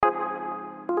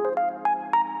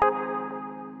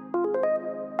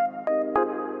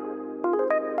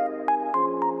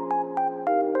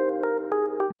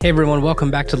Hey everyone,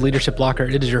 welcome back to the Leadership Locker.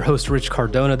 It is your host, Rich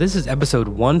Cardona. This is episode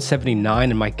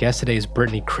 179, and my guest today is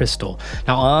Brittany Krystle.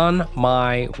 Now, on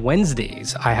my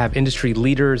Wednesdays, I have industry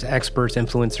leaders, experts,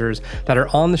 influencers that are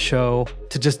on the show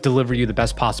to just deliver you the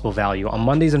best possible value. On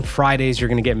Mondays and Fridays, you're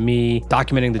going to get me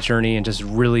documenting the journey and just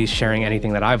really sharing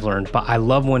anything that I've learned. But I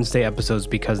love Wednesday episodes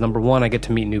because, number one, I get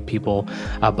to meet new people.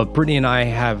 But Brittany and I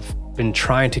have been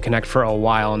trying to connect for a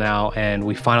while now, and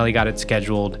we finally got it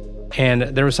scheduled. And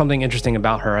there was something interesting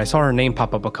about her. I saw her name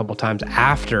pop up a couple times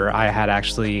after I had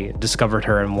actually discovered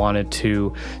her and wanted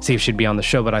to see if she'd be on the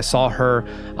show. But I saw her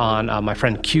on my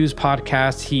friend Q's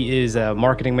podcast. He is a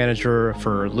marketing manager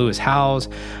for Lewis Howes.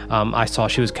 I saw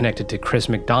she was connected to Chris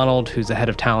McDonald, who's the head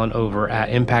of talent over at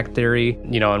Impact Theory,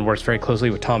 and works very closely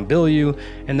with Tom Bilyeu.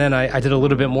 And then I did a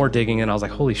little bit more digging, and I was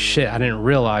like, holy shit, I didn't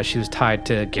realize she was tied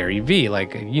to Gary Vee.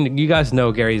 Like, you guys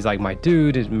know Gary's like my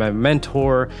dude, is my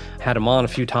mentor, had him on a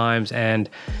few times. And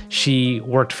she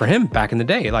worked for him back in the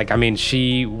day.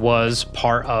 She was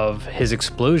part of his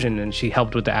explosion, and she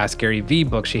helped with the Ask Gary Vee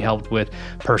book. She helped with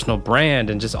personal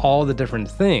brand and just all the different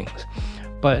things.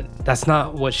 But that's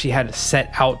not what she had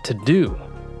set out to do.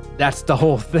 That's the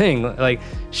whole thing.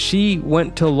 She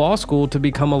went to law school to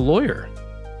become a lawyer.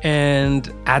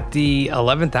 And at the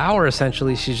 11th hour,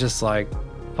 essentially, she's just like,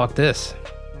 fuck this,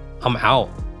 I'm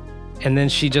out. And then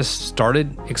she just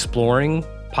started exploring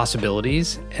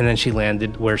possibilities, and then she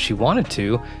landed where she wanted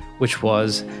to, which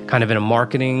was kind of in a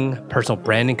marketing, personal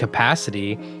branding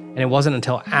capacity. And it wasn't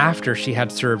until after she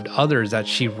had served others that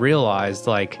she realized,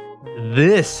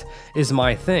 this is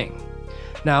my thing.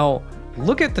 Now,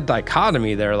 look at the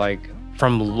dichotomy there,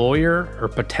 from lawyer or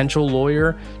potential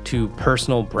lawyer to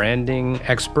personal branding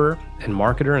expert and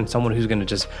marketer, and someone who's going to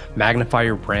just magnify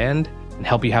your brand and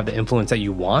help you have the influence that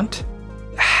you want.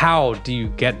 How do you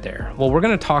get there? Well, we're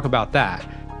going to talk about that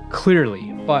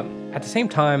clearly, but at the same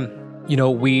time,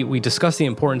 we discuss the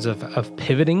importance of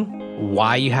pivoting,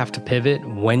 why you have to pivot,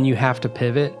 when you have to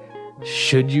pivot,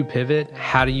 should you pivot,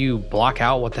 how do you block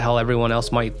out what the hell everyone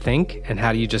else might think, and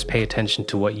how do you just pay attention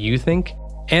to what you think,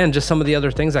 and just some of the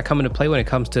other things that come into play when it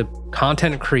comes to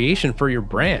content creation for your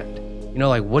brand.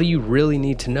 What do you really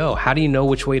need to know? How do you know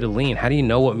which way to lean? How do you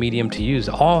know what medium to use?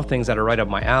 All things that are right up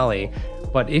my alley.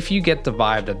 But if you get the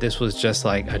vibe that this was just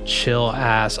like a chill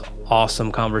ass,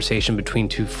 awesome conversation between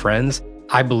two friends,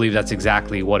 I believe that's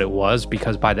exactly what it was,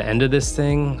 because by the end of this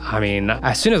thing,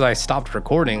 as soon as I stopped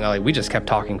recording, we just kept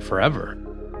talking forever.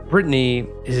 Brittany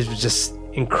is just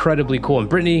incredibly cool. And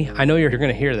Brittany, I know you're going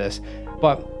to hear this,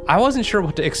 but I wasn't sure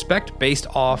what to expect based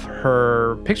off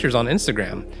her pictures on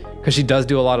Instagram, because she does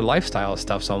do a lot of lifestyle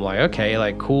stuff. So I'm like,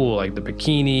 okay, cool, the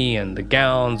bikini and the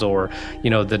gowns, or,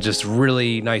 the just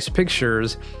really nice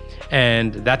pictures.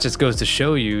 And that just goes to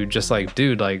show you, just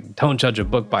dude, don't judge a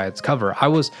book by its cover. I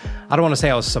don't want to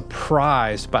say I was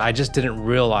surprised, but I just didn't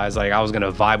realize I was going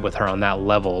to vibe with her on that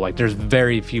level. There's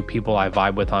very few people I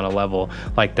vibe with on a level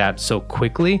like that so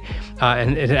quickly.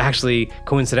 And it actually,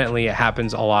 coincidentally, it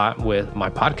happens a lot with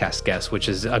my podcast guests, which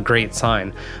is a great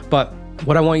sign. But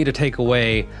what I want you to take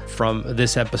away from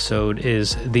this episode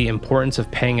is the importance of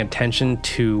paying attention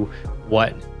to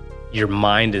what your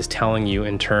mind is telling you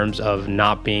in terms of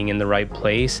not being in the right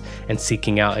place and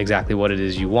seeking out exactly what it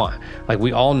is you want.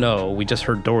 We all know, we just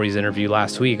heard Dory's interview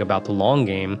last week about the long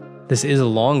game. This is a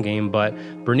long game, but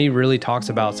Brittany really talks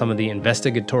about some of the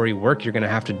investigatory work you're going to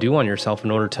have to do on yourself in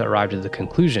order to arrive to the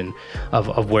conclusion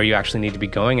of where you actually need to be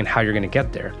going and how you're going to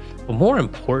get there. But more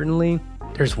importantly,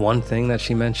 there's one thing that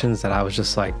she mentions that I was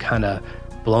just kind of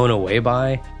blown away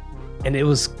by. And it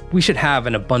was, we should have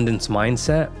an abundance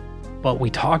mindset, but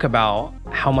we talk about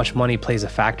how much money plays a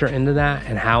factor into that,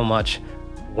 and how much,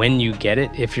 when you get it,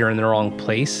 if you're in the wrong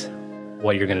place,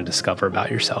 what you're going to discover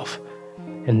about yourself.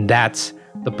 And that's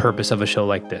the purpose of a show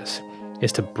like this,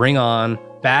 is to bring on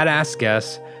badass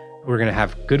guests. We're going to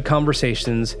have good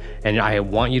conversations, and I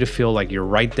want you to feel like you're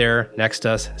right there next to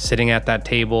us, sitting at that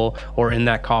table or in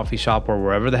that coffee shop or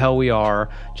wherever the hell we are,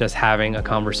 just having a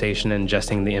conversation and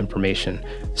ingesting the information.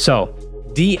 So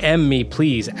DM me,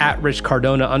 please, at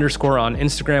 @RichCardona_ on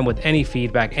Instagram with any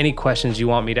feedback, any questions you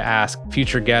want me to ask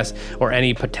future guests, or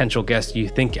any potential guests you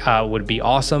think would be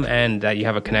awesome and that you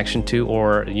have a connection to,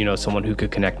 or someone who could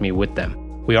connect me with them.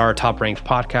 We are a top-ranked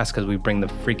podcast because we bring the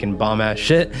freaking bomb-ass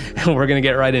shit, and we're going to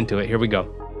get right into it. Here we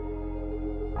go.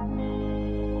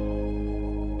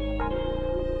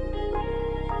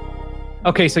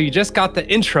 Okay, so you just got the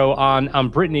intro on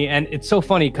Brittany, and it's so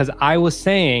funny because I was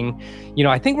saying,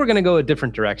 I think we're going to go a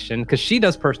different direction because she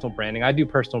does personal branding. I do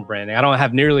personal branding. I don't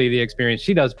have nearly the experience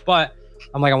she does, but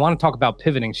I'm like, I want to talk about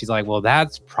pivoting. She's like, well,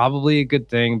 that's probably a good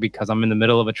thing because I'm in the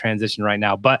middle of a transition right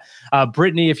now. But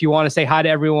Brittany, if you want to say hi to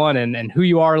everyone and who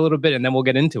you are a little bit, and then we'll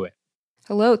get into it.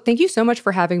 Hello. Thank you so much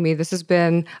for having me. This has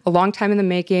been a long time in the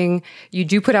making. You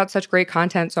do put out such great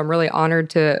content, so I'm really honored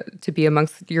to be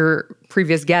amongst your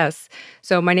previous guests.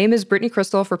 So my name is Brittany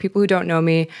Krystle. For people who don't know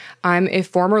me, I'm a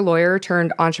former lawyer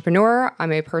turned entrepreneur.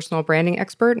 I'm a personal branding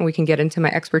expert, and we can get into my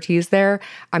expertise there.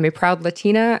 I'm a proud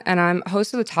Latina, and I'm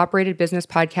host of the top-rated business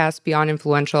podcast, Beyond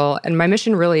Influential. And my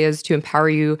mission really is to empower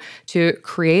you to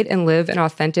create and live an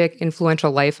authentic,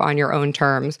 influential life on your own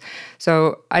terms.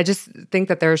 So I just think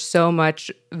that there's so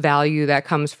much value that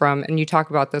comes from, and you talk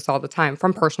about this all the time,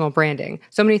 from personal branding.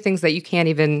 So many things that you can't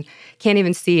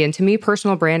even see. And to me,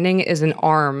 personal branding is an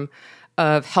arm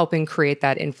of helping create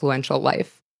that influential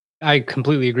life. I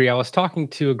completely agree. I was talking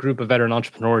to a group of veteran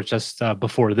entrepreneurs just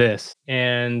before this.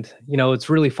 And, it's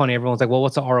really funny. Everyone's like, well,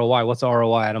 what's the ROI? What's the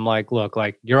ROI? And I'm like, look,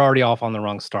 like you're already off on the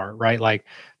wrong start, right? Like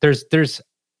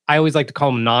I always like to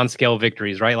call them non-scale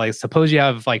victories, right? Like suppose you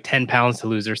have like 10 pounds to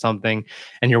lose or something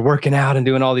and you're working out and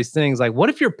doing all these things. Like what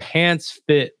if your pants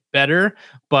fit better,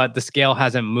 but the scale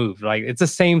hasn't moved? Like it's the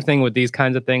same thing with these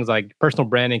kinds of things. Like personal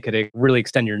branding could really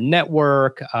extend your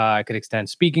network. It could extend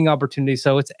speaking opportunities.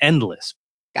 So it's endless.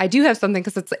 I do have something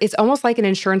because it's almost like an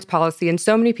insurance policy. And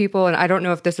so many people, and I don't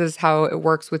know if this is how it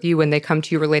works with you when they come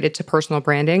to you related to personal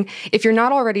branding, if you're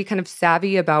not already kind of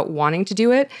savvy about wanting to do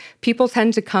it, people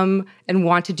tend to come and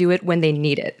want to do it when they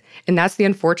need it. And that's the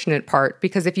unfortunate part,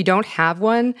 because if you don't have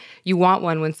one, you want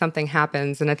one when something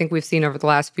happens. And I think we've seen over the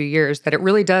last few years that it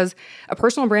really does. A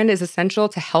personal brand is essential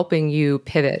to helping you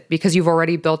pivot because you've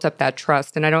already built up that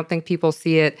trust. And I don't think people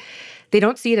see it. They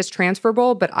don't see it as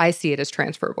transferable, but I see it as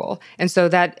transferable. And so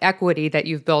that equity that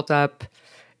you've built up,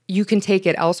 you can take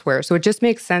it elsewhere. So it just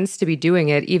makes sense to be doing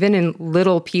it even in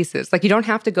little pieces. Like you don't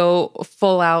have to go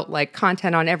full out like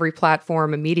content on every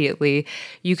platform immediately.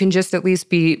 You can just at least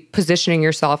be positioning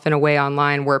yourself in a way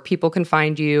online where people can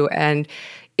find you and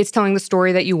it's telling the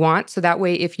story that you want. So that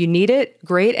way, if you need it,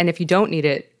 great. And if you don't need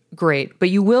it, great. But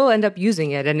you will end up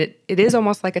using it. And it is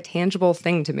almost like a tangible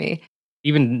thing to me.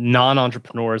 Even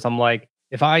non-entrepreneurs, I'm like,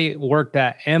 if I worked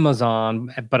at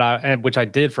Amazon, which I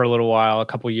did for a little while, a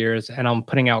couple of years, and I'm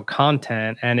putting out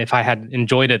content, and if I had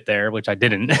enjoyed it there, which I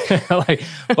didn't,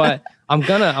 but I'm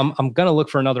gonna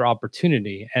look for another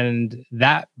opportunity, and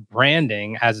that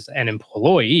branding as an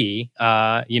employee,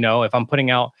 if I'm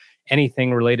putting out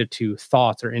anything related to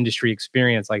thoughts or industry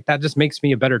experience, like that just makes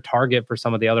me a better target for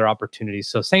some of the other opportunities.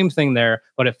 So same thing there,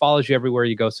 but it follows you everywhere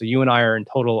you go. So you and I are in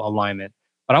total alignment.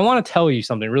 But I want to tell you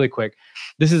something really quick.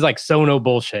 This is like so no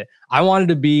bullshit. I wanted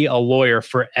to be a lawyer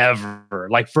forever,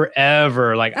 like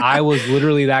forever. Like I was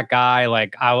literally that guy.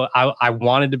 Like I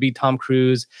wanted to be Tom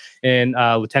Cruise in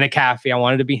Lieutenant Caffey. I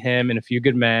wanted to be him in A Few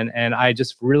Good Men. And I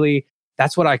just really,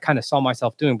 that's what I kind of saw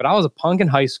myself doing. But I was a punk in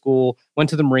high school, went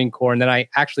to the Marine Corps. And then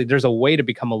there's a way to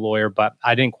become a lawyer, but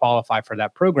I didn't qualify for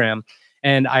that program.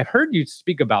 And I heard you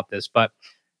speak about this, but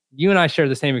you and I share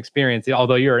the same experience,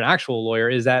 although you're an actual lawyer,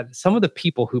 is that some of the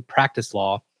people who practice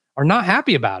law are not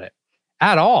happy about it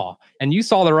at all. And you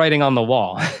saw the writing on the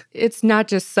wall. It's not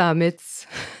just some,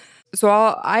 so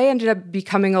I ended up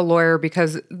becoming a lawyer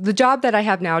because the job that I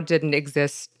have now didn't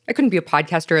exist. I couldn't be a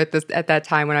podcaster at that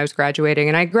time when I was graduating.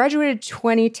 And I graduated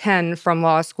 2010 from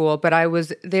law school, but I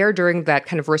was there during that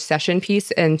kind of recession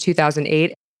piece in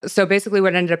 2008. So basically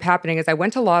what ended up happening is I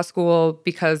went to law school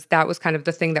because that was kind of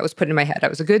the thing that was put in my head. I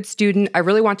was a good student. I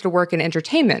really wanted to work in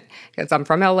entertainment because I'm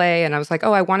from LA and I was like,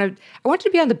 I wanted to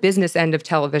be on the business end of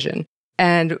television.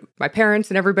 And my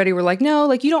parents and everybody were like, no,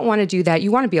 like you don't want to do that.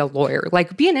 You want to be a lawyer,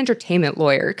 like be an entertainment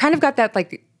lawyer. Kind of got that,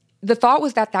 like the thought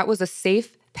was that was a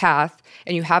safe path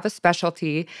and you have a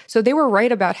specialty. So they were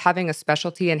right about having a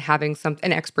specialty and having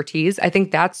an expertise. I think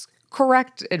that's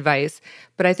correct advice.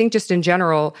 But I think just in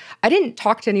general, I didn't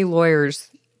talk to any lawyers,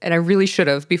 and I really should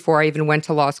have before I even went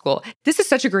to law school. This is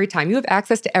such a great time. You have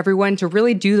access to everyone to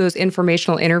really do those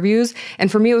informational interviews.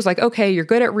 And for me, it was like, okay, you're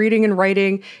good at reading and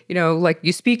writing, like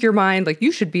you speak your mind, like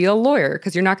you should be a lawyer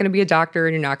because you're not going to be a doctor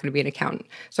and you're not going to be an accountant.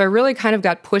 So I really kind of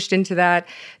got pushed into that.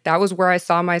 That was where I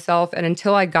saw myself. And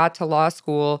until I got to law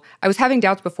school, I was having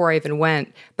doubts before I even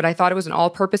went, but I thought it was an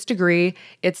all-purpose degree.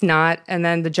 It's not. And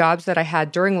then the jobs that I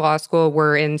had during law school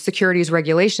were in securities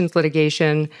regulations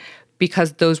litigation,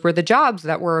 because those were the jobs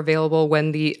that were available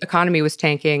when the economy was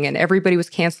tanking and everybody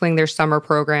was canceling their summer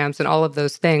programs and all of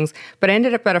those things. But I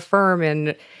ended up at a firm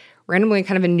randomly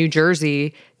kind of in New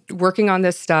Jersey working on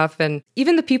this stuff. And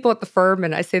even the people at the firm,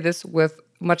 and I say this with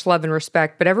much love and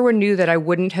respect, but everyone knew that I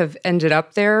wouldn't have ended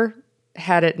up there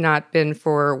had it not been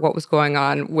for what was going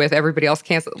on with everybody else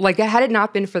canceled. Like, had it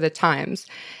not been for the times.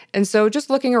 And so just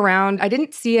looking around, I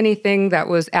didn't see anything that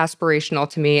was aspirational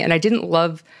to me, and I didn't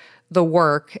love the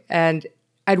work. And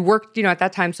I'd worked, at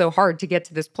that time so hard to get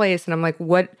to this place. And I'm like,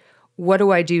 what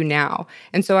do I do now?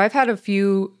 And so I've had a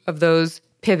few of those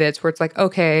pivots where it's like,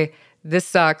 okay, this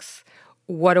sucks.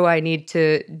 What do I need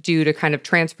to do to kind of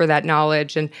transfer that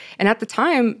knowledge? And at the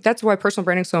time, that's why personal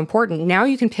branding is so important. Now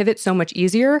you can pivot so much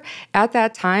easier. At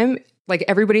that time, like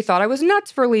everybody thought I was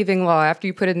nuts for leaving law after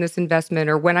you put in this investment,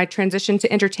 or when I transitioned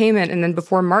to entertainment and then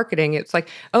before marketing, it's like,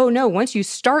 oh no, once you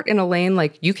start in a lane,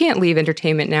 like you can't leave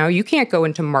entertainment now, you can't go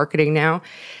into marketing now.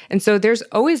 And so there's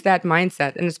always that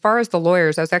mindset. And as far as the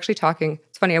lawyers, I was actually talking,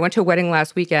 it's funny, I went to a wedding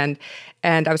last weekend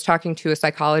and I was talking to a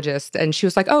psychologist and she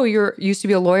was like, oh, you used to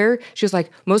be a lawyer? She was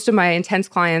like, most of my intense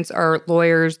clients are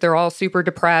lawyers. They're all super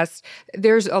depressed.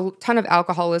 There's a ton of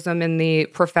alcoholism in the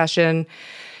profession.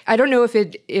 I don't know if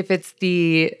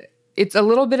it's a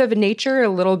little bit of a nature, a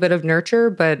little bit of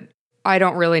nurture, but I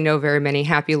don't really know very many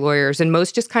happy lawyers, and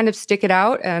most just kind of stick it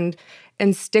out and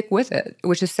stick with it,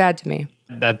 which is sad to me.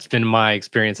 That's been my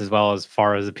experience as well, as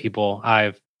far as the people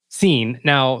I've seen.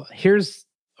 Now, here's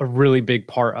a really big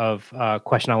part of a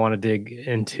question I want to dig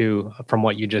into from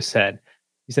what you just said.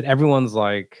 You said everyone's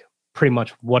like, pretty much,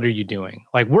 what are you doing?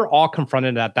 Like, we're all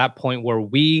confronted at that point where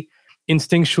we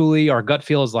instinctually, our gut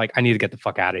feel is like, I need to get the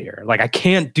fuck out of here. Like, I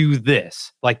can't do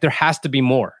this. Like, there has to be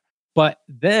more. But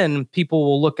then people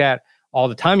will look at all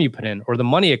the time you put in, or the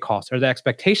money it costs, or the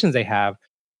expectations they have.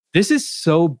 This is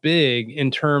so big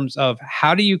in terms of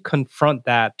how do you confront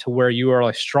that to where you are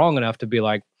like strong enough to be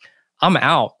like, I'm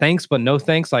out. Thanks, but no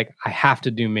thanks. Like, I have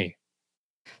to do me.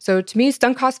 So to me,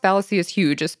 sunk cost fallacy is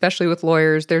huge, especially with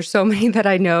lawyers. There's so many that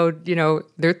I know,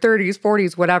 their 30s,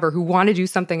 40s, whatever, who want to do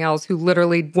something else, who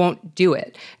literally won't do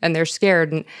it. And they're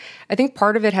scared. And I think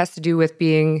part of it has to do with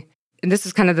being, and this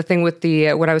is kind of the thing with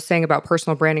the what I was saying about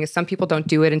personal branding, is some people don't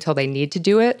do it until they need to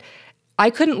do it. I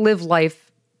couldn't live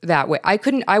life that way.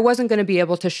 I wasn't going to be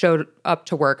able to show up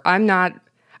to work. I want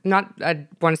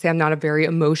to say I'm not a very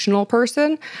emotional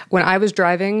person. When I was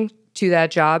driving to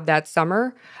that job that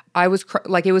summer, I was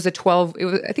I think it was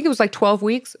like 12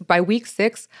 weeks. By week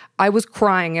 6, I was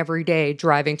crying every day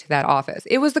driving to that office.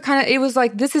 It was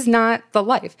like, this is not the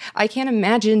life. I can't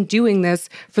imagine doing this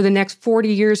for the next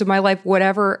 40 years of my life,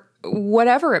 whatever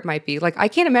it might be. Like, I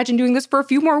can't imagine doing this for a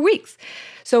few more weeks.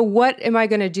 So what am I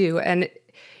going to do? And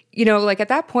like at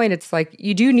that point, it's like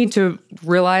you do need to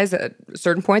realize at a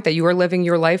certain point that you are living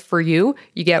your life for you.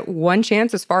 You get one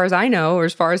chance, as far as I know, or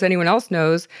as far as anyone else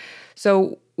knows.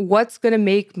 So what's going to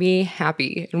make me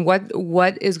happy, and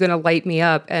what is going to light me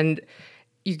up? And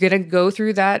you're going to go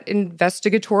through that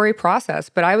investigatory process.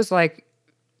 But I was like,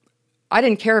 I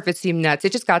didn't care if it seemed nuts.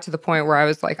 It just got to the point where I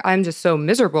was like, I'm just so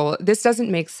miserable. This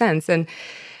doesn't make sense.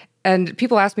 And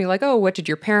people ask me like, oh, what did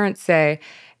your parents say?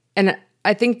 And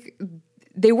I think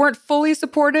they weren't fully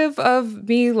supportive of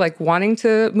me like wanting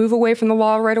to move away from the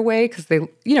law right away, because they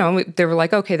were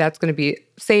like, okay, that's going to be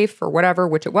safe or whatever,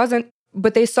 which it wasn't.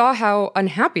 But they saw how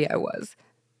unhappy I was.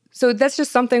 So that's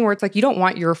just something where it's like, you don't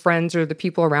want your friends or the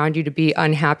people around you to be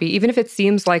unhappy, even if it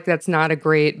seems like that's not a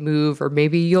great move, or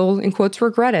maybe you'll, in quotes,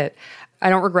 regret it. I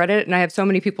don't regret it. And I have so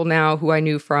many people now who I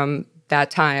knew from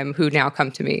that time who now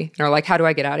come to me and are like, how do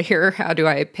I get out of here? How do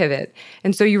I pivot?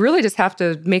 And so you really just have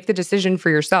to make the decision for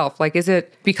yourself. Like, is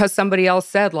it because somebody else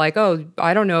said like, oh,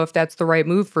 I don't know if that's the right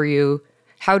move for you?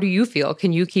 How do you feel?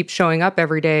 Can you keep showing up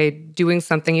every day doing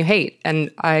something you hate?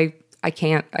 And I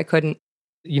couldn't.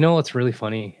 You know what's really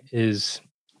funny is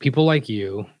people like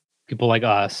you, people like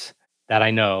us that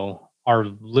I know are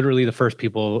literally the first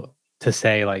people to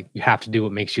say like, you have to do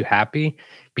what makes you happy,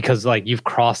 because like you've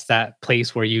crossed that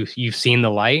place where you've seen the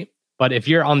light. But if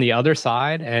you're on the other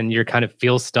side and you're kind of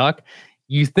feel stuck,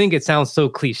 you think it sounds so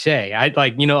cliche.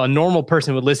 A normal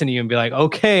person would listen to you and be like,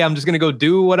 okay, I'm just going to go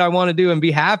do what I want to do and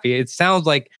be happy. It sounds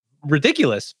like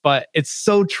ridiculous, but it's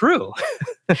so true.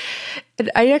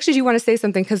 I actually do want to say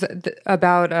something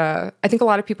about I think a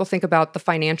lot of people think about the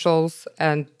financials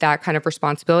and that kind of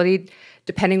responsibility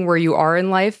depending where you are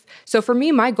in life. So for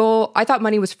me, my goal, I thought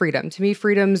money was freedom. To me,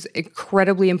 freedom's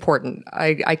incredibly important.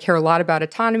 I care a lot about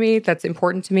autonomy. That's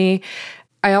important to me.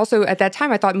 I also, at that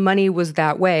time, I thought money was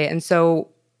that way. And so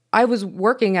I was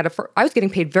working at I was getting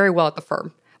paid very well at the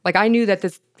firm. Like, I knew that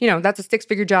this, that's a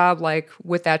 6-figure job, like,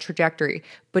 with that trajectory.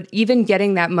 But even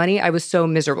getting that money, I was so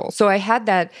miserable. So I had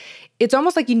that, it's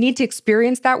almost like you need to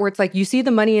experience that, where it's like you see the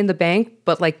money in the bank,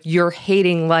 but like you're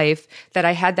hating life. That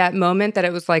I had that moment that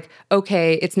it was like,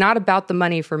 okay, it's not about the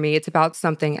money for me, it's about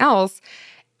something else.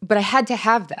 But I had to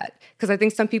have that, because I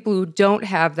think some people who don't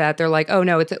have that, they're like, oh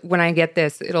no, it's when I get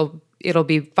this, it'll it'll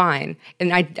be fine.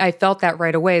 And I felt that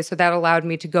right away. So that allowed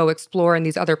me to go explore in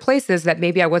these other places that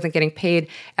maybe I wasn't getting paid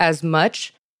as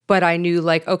much, but I knew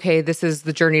like, okay, this is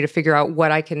the journey to figure out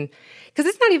what I can, because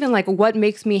it's not even like what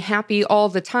makes me happy all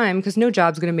the time, because no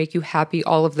job's going to make you happy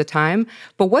all of the time,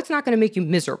 but what's not going to make you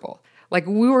miserable. Like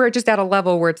we were just at a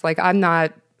level where it's like, I'm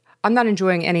not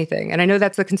enjoying anything. And I know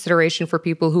that's a consideration for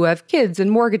people who have kids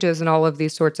and mortgages and all of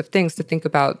these sorts of things to think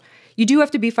about. You do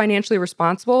have to be financially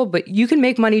responsible, but you can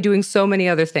make money doing so many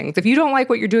other things. If you don't like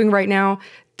what you're doing right now,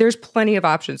 there's plenty of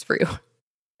options for you.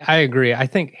 I agree. I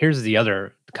think here's the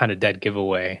other kind of dead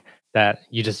giveaway that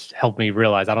you just helped me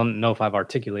realize. I don't know if I've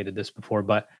articulated this before,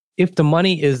 but if the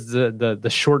money is the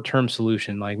short-term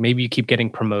solution, like maybe you keep getting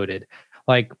promoted,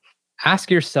 like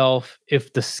ask yourself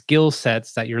if the skill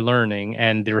sets that you're learning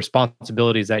and the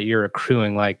responsibilities that you're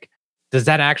accruing, like, does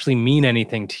that actually mean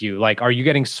anything to you? Like, are you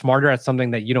getting smarter at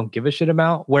something that you don't give a shit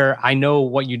about? Where I know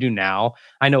what you do now,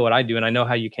 I know what I do, and I know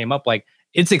how you came up. Like,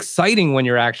 it's exciting when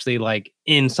you're actually like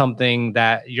in something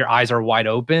that your eyes are wide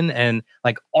open and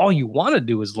like all you want to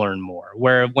do is learn more.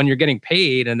 Where when you're getting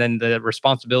paid and then the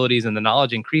responsibilities and the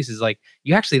knowledge increases, like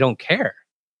you actually don't care.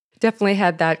 Definitely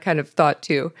had that kind of thought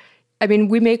too. I mean,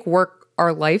 we make work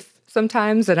our life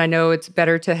sometimes, and I know it's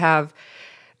better to have.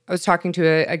 I was talking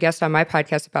to a guest on my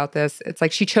podcast about this. It's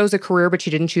like she chose a career, but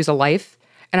she didn't choose a life.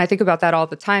 And I think about that all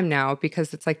the time now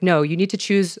because it's like, no, you need to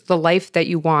choose the life that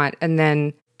you want and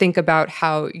then think about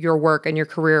how your work and your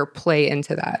career play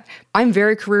into that. I'm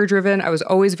very career driven. I was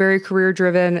always very career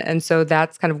driven. And so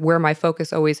that's kind of where my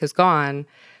focus always has gone.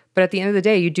 But at the end of the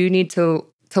day, you do need to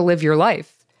live your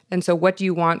life. And so what do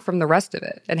you want from the rest of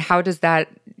it? And how does that,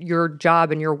 your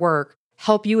job and your work,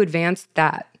 help you advance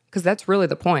that? Because that's really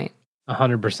the point.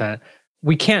 100%.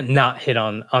 We can't not hit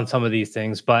on some of these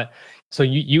things, but so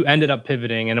you ended up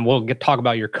pivoting, and we'll talk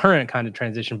about your current kind of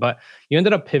transition, but you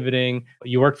ended up pivoting.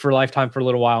 You worked for Lifetime for a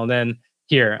little while, and then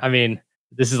here, I mean,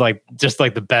 this is like just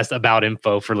like the best about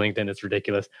info for LinkedIn. It's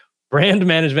ridiculous. Brand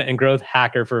management and growth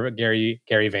hacker for Gary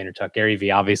Vaynerchuk. Gary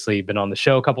V, obviously been on the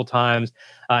show a couple times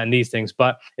and these things,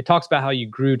 but it talks about how you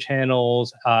grew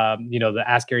channels, the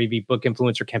Ask Gary V book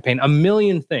influencer campaign, a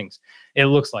million things it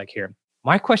looks like here.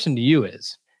 My question to you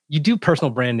is, you do personal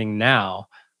branding now,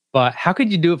 but how could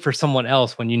you do it for someone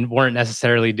else when you weren't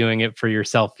necessarily doing it for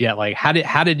yourself yet? Like, how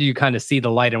did you kind of see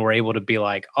the light and were able to be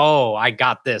like, oh, I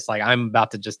got this. Like, I'm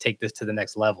about to just take this to the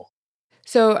next level.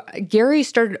 So Gary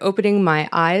started opening my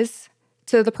eyes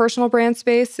to the personal brand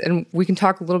space, and we can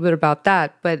talk a little bit about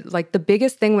that. But like the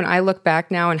biggest thing when I look back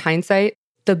now in hindsight,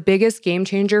 the biggest game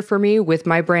changer for me with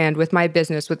my brand, with my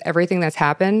business, with everything that's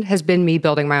happened has been me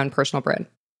building my own personal brand.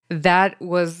 That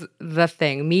was the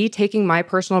thing. Me taking my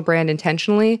personal brand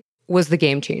intentionally was the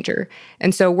game changer.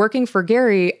 And so working for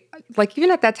Gary, like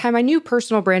even at that time, I knew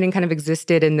personal branding kind of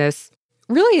existed in this.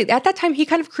 Really, at that time, he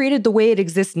kind of created the way it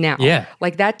exists now. Yeah.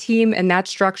 Like that team and that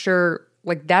structure,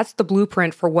 like that's the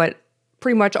blueprint for what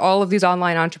pretty much all of these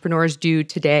online entrepreneurs do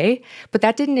today, but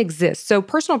that didn't exist. So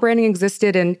personal branding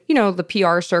existed in, the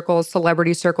PR circles,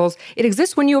 celebrity circles. It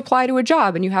exists when you apply to a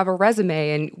job and you have a resume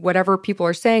and whatever people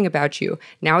are saying about you.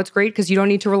 Now it's great because you don't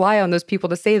need to rely on those people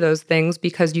to say those things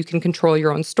because you can control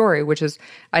your own story, which is,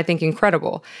 I think,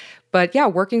 incredible. But yeah,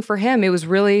 working for him, it was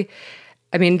really,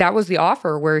 that was the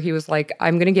offer where he was like,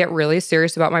 I'm going to get really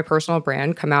serious about my personal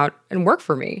brand, come out and work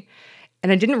for me.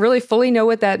 And I didn't really fully know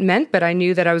what that meant, but I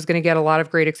knew that I was going to get a lot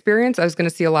of great experience. I was going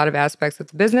to see a lot of aspects of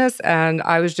the business, and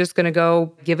I was just going to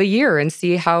go give a year and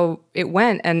see how it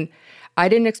went. And I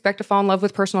didn't expect to fall in love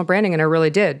with personal branding, and I really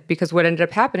did, because what ended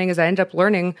up happening is I ended up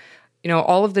learning,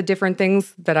 all of the different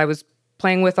things that I was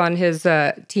playing with on his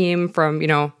team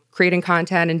from, creating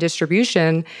content and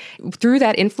distribution. Through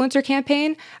that influencer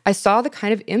campaign, I saw the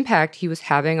kind of impact he was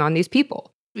having on these people.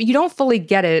 You don't fully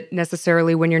get it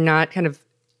necessarily when you're not kind of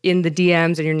in the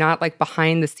DMs and you're not like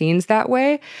behind the scenes that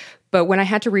way. But when I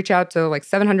had to reach out to like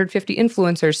 750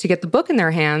 influencers to get the book in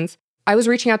their hands, I was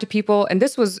reaching out to people, and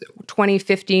this was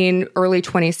 2015, early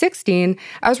 2016.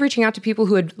 I was reaching out to people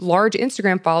who had large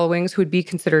Instagram followings who would be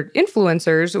considered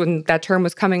influencers when that term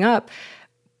was coming up.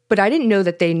 But I didn't know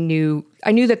that they knew.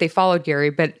 I knew that they followed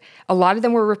Gary, but a lot of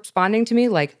them were responding to me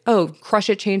like, oh, Crush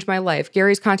It changed my life.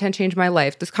 Gary's content changed my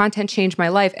life. This content changed my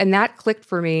life. And that clicked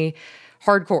for me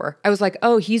hardcore. I was like,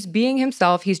 oh, he's being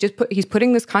himself. He's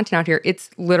putting this content out here. It's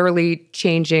literally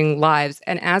changing lives.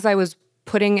 And as I was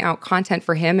putting out content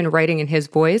for him and writing in his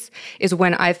voice is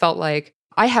when I felt like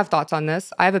I have thoughts on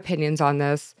this. I have opinions on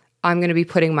this. I'm going to be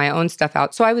putting my own stuff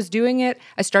out. So I was doing it.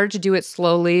 I started to do it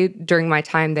slowly during my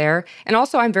time there. And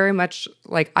also I'm very much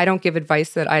like, I don't give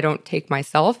advice that I don't take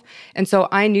myself. And so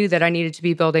I knew that I needed to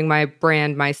be building my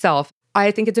brand myself.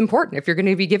 I think it's important. If you're going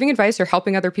to be giving advice or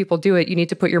helping other people do it, you need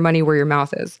to put your money where your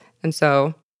mouth is. And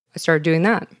so I started doing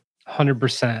that.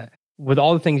 100%. With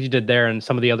all the things you did there and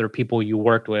some of the other people you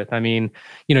worked with, I mean,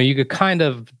 you could kind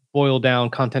of boil down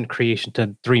content creation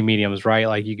to three mediums, right?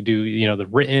 Like you could do, the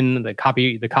written, the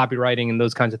copywriting and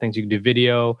those kinds of things. You could do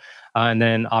video, and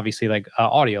then obviously like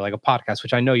audio, like a podcast,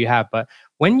 which I know you have. But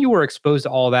when you were exposed to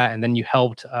all that and then you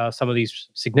helped some of these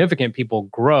significant people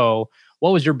grow,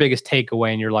 what was your biggest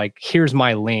takeaway? And you're like, here's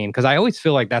my lane. Because I always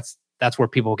feel like that's where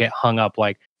people get hung up.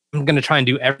 Like, I'm going to try and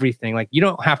do everything. Like, you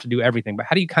don't have to do everything, but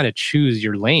how do you kind of choose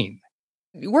your lane?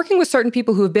 Working with certain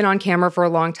people who have been on camera for a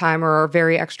long time or are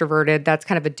very extroverted, that's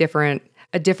kind of a different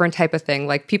type of thing.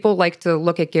 Like people like to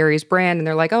look at Gary's brand and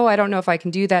they're like, oh, I don't know if I can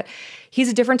do that. He's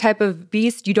a different type of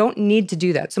beast. You don't need to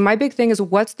do that. So my big thing is,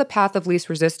 what's the path of least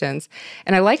resistance?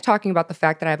 And I like talking about the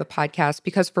fact that I have a podcast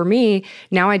because for me,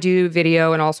 now I do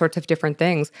video and all sorts of different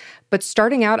things. But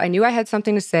starting out, I knew I had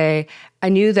something to say. I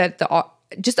knew that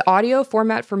just audio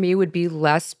format for me would be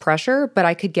less pressure, but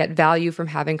I could get value from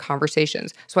having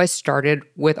conversations. So I started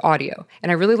with audio.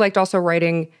 And I really liked also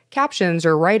writing captions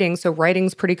or writing. So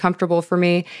writing's pretty comfortable for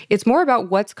me. It's more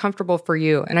about what's comfortable for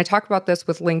you. And I talk about this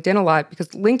with LinkedIn a lot because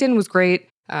LinkedIn was great.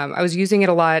 I was using it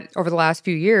a lot over the last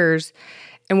few years.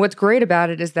 And what's great about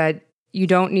it is that you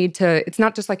don't need to, it's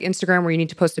not just like Instagram where you need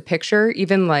to post a picture.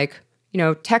 Even like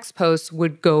text posts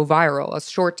would go viral, a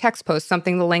short text post,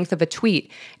 something the length of a tweet.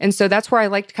 And so that's where I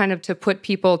liked kind of to put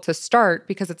people to start,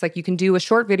 because it's like you can do a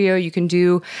short video, you can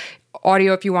do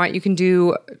audio if you want, you can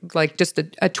do like just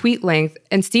a tweet length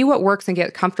and see what works and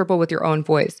get comfortable with your own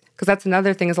voice. Because that's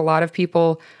another thing is a lot of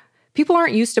people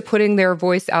aren't used to putting their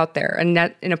voice out there and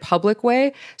that in a public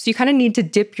way. So you kind of need to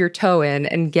dip your toe in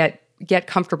and get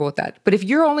comfortable with that. But if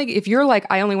you're like,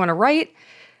 I only want to write,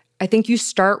 I think you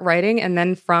start writing, and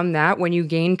then from that, when you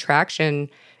gain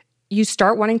traction, you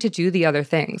start wanting to do the other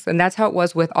things. And that's how it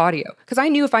was with audio. Because I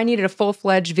knew if I needed a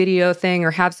full-fledged video thing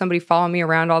or have somebody follow me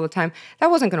around all the time,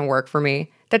 that wasn't going to work for me.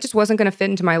 That just wasn't going to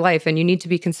fit into my life, and you need to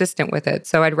be consistent with it.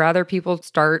 So I'd rather people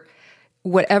start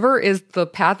whatever is the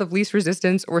path of least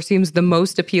resistance or seems the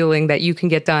most appealing that you can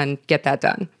get done, get that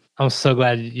done. I'm so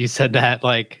glad you said that.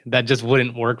 Like, that just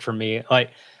wouldn't work for me. Like,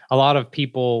 a lot of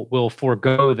people will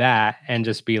forego that and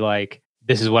just be like,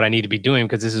 this is what I need to be doing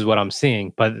because this is what I'm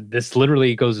seeing. But this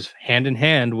literally goes hand in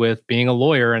hand with being a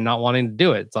lawyer and not wanting to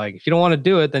do it. It's like, if you don't want to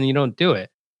do it, then you don't do it.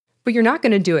 But you're not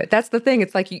going to do it. That's the thing.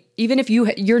 It's like, even if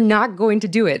you're not going to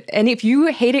do it. And if you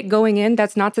hate it going in,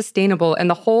 that's not sustainable. And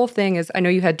the whole thing is, I know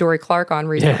you had Dory Clark on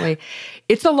recently. Yeah.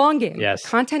 It's a long game. Yes.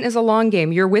 Content is a long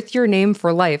game. You're with your name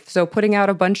for life. So putting out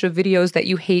a bunch of videos that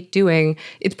you hate doing,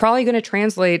 it's probably going to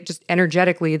translate just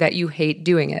energetically that you hate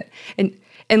doing it.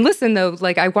 And listen, though,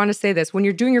 like, I want to say this, when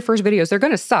you're doing your first videos, they're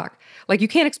going to suck. Like, you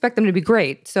can't expect them to be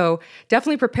great. So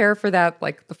definitely prepare for that.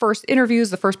 Like the first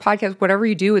interviews, the first podcast, whatever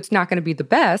you do, it's not going to be the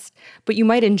best, but you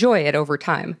might enjoy it over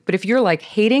time. But if you're like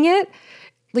hating it,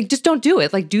 like, just don't do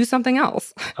it. Like, do something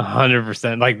else.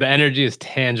 100%. Like, the energy is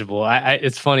tangible.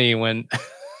 It's funny when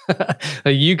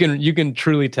like you can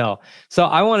truly tell. So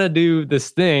I want to do this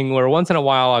thing where once in a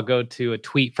while I'll go to a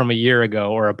tweet from a year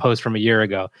ago or a post from a year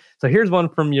ago. So here's one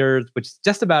from yours, which is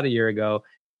just about a year ago.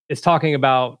 It's talking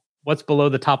about what's below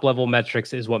the top level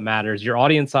metrics is what matters. Your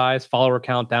audience size, follower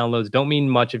count, downloads don't mean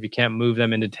much if you can't move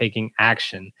them into taking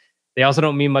action. They also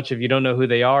don't mean much if you don't know who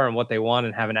they are and what they want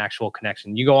and have an actual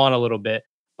connection. You go on a little bit,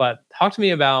 but talk to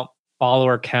me about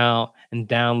follower count and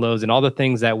downloads and all the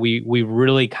things that we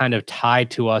really kind of tie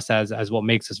to us as what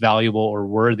makes us valuable or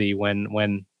worthy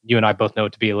when you and I both know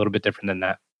it to be a little bit different than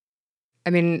that. I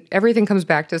mean, everything comes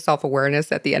back to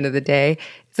self-awareness at the end of the day.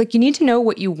 It's like you need to know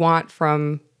what you want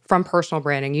from personal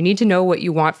branding. You need to know what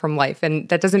you want from life. And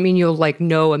that doesn't mean you'll like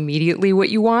know immediately what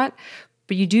you want,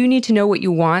 but you do need to know what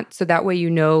you want so that way you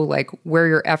know like where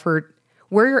your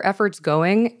effort's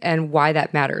going and why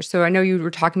that matters. So I know you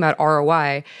were talking about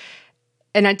ROI.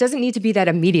 And it doesn't need to be that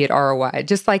immediate ROI,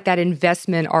 just like that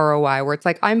investment ROI where it's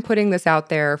like, I'm putting this out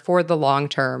there for the long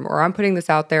term, or I'm putting this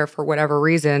out there for whatever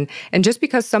reason. And just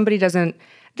because somebody doesn't,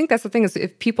 I think that's the thing is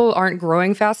if people aren't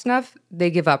growing fast enough, they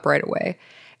give up right away.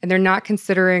 And they're not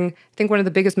considering, I think one of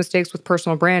the biggest mistakes with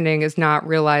personal branding is not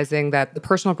realizing that the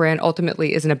personal brand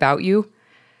ultimately isn't about you.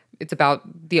 It's about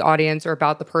the audience or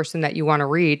about the person that you want to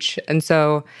reach. And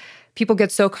so people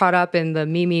get so caught up in the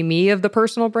me of the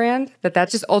personal brand that that's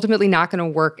just ultimately not going to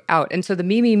work out. And so the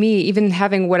me, even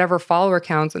having whatever follower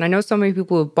counts, and I know so many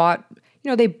people who have bought,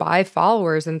 they buy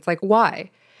followers, and it's like, why?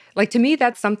 Like, to me,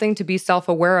 that's something to be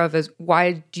self-aware of is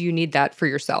why do you need that for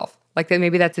yourself? Like, that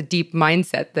maybe that's a deep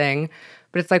mindset thing,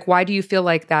 but it's like, why do you feel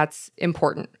like that's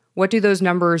important? what do those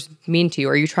numbers mean to you?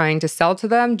 Are you trying to sell to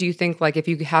them? Do you think like if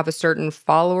you have a certain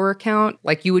follower count,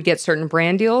 like you would get certain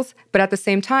brand deals? But at the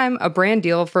same time, a brand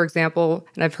deal, for example,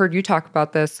 and I've heard you talk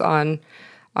about this on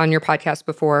your podcast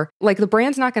before, like the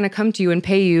brand's not going to come to you and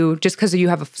pay you just because you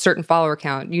have a certain follower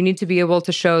count. You need to be able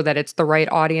to show that it's the right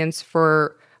audience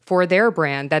for their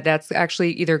brand, that's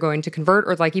actually either going to convert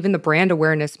or like even the brand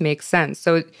awareness makes sense.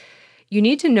 So you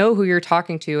need to know who you're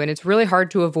talking to, and it's really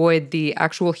hard to avoid the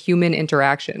actual human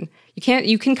interaction.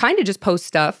 You can kind of just post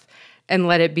stuff and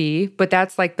let it be, but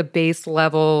that's like the base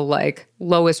level, like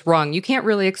lowest rung. You can't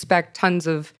really expect tons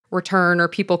of return or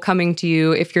people coming to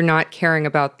you if you're not caring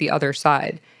about the other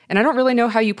side. And I don't really know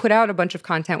how you put out a bunch of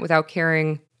content without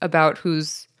caring about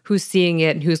who's seeing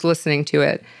it and who's listening to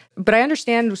it. But I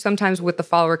understand sometimes with the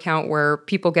follower count where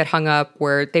people get hung up,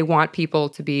 where they want people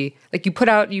to be like you put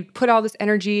all this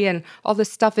energy and all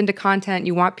this stuff into content,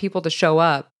 you want people to show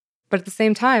up. But at the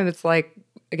same time, it's like,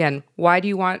 again, why do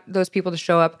you want those people to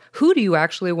show up? Who do you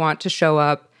actually want to show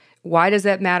up? Why does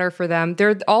that matter for them? There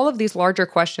are all of these larger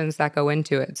questions that go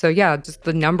into it. So yeah, just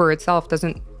the number itself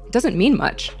doesn't mean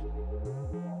much.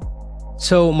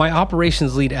 So my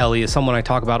operations lead, Ellie, is someone I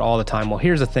talk about all the time. Well,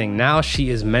 here's the thing. Now she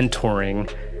is mentoring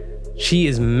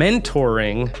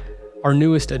our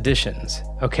newest additions,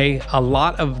 okay? A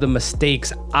lot of the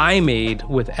mistakes I made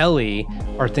with Ellie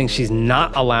are things she's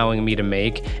not allowing me to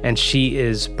make, and she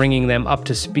is bringing them up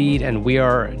to speed, and we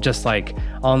are just like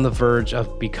on the verge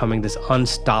of becoming this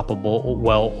unstoppable,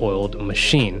 well-oiled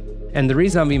machine. And the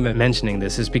reason I'm even mentioning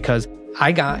this is because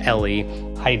I got Ellie.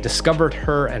 I discovered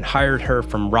her and hired her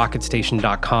from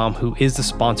rocketstation.com, who is the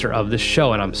sponsor of this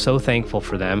show, and I'm so thankful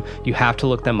for them. You have to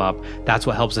look them up. That's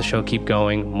what helps the show keep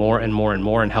going more and more and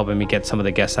more and helping me get some of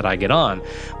the guests that I get on.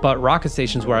 But Rocket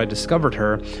Station is where I discovered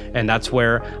her, and that's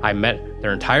where I met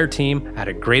their entire team, had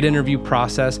a great interview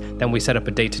process. Then we set up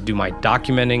a date to do my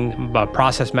documenting,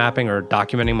 process mapping, or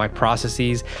documenting my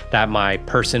processes that my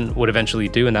person would eventually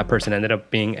do, and that person ended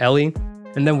up being Ellie.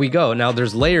 And then we go. Now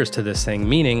there's layers to this thing,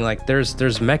 meaning like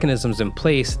there's mechanisms in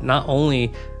place, not only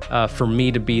for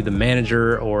me to be the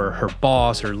manager or her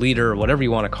boss or leader or whatever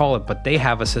you want to call it, but they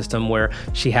have a system where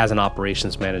she has an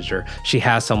operations manager. She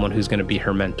has someone who's going to be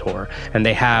her mentor, and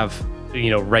they have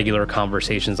regular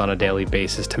conversations on a daily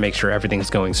basis to make sure everything's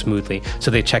going smoothly. So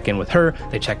they check in with her,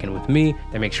 they check in with me,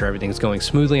 they make sure everything's going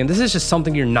smoothly. And this is just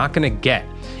something you're not going to get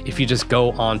if you just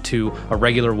go onto a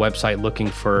regular website looking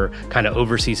for kind of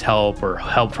overseas help or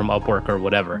help from Upwork or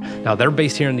whatever. Now they're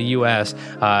based here in the US,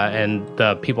 and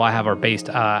the people I have are based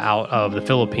out of the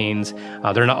Philippines.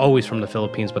 They're not always from the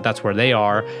Philippines, but that's where they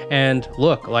are. And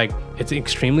look, like it's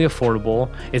extremely affordable.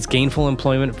 It's gainful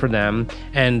employment for them.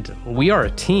 And we are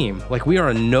a team. Like we are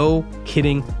a no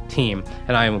kidding team.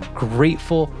 And I am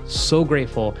grateful, so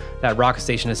grateful that Rocket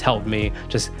Station has helped me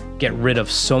just get rid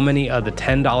of so many of the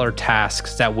 $10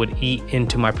 tasks that would eat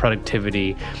into my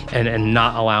productivity and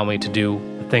not allow me to do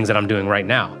the things that I'm doing right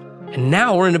now. And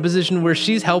now we're in a position where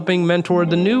she's helping mentor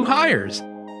the new hires.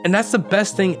 And that's the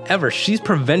best thing ever. She's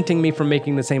preventing me from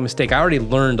making the same mistake. I already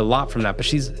learned a lot from that, but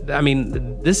this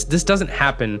doesn't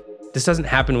happen. This doesn't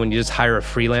happen when you just hire a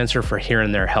freelancer for here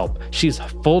and there help. She's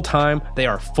full-time. They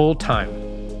are full-time,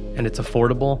 and it's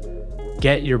affordable.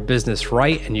 Get your business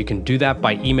right, and you can do that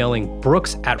by emailing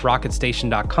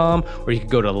brooks@rocketstation.com, or you can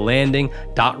go to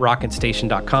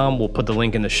landing.rocketstation.com. We'll put the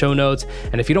link in the show notes.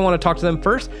 And if you don't want to talk to them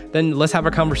first, then let's have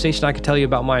a conversation. I can tell you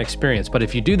about my experience. But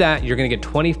if you do that, you're going to get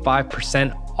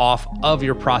 25% off of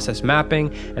your process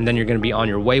mapping, and then you're going to be on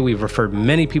your way. We've referred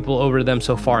many people over to them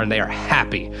so far, and they are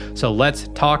happy. So let's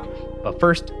talk. But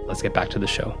first, let's get back to the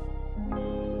show.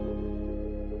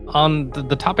 On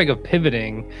the topic of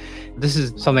pivoting, this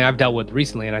is something I've dealt with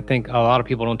recently, and I think a lot of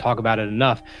people don't talk about it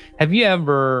enough. Have you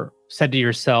ever said to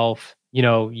yourself,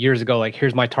 years ago, like,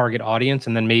 here's my target audience,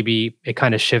 and then maybe it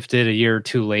kind of shifted a year or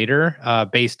two later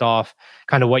based off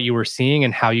kind of what you were seeing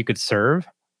and how you could serve?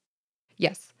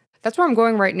 Yes, that's where I'm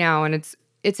going right now. And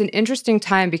it's an interesting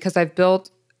time because I've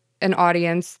built an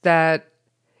audience that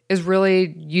is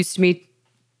really used to me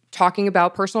talking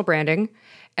about personal branding.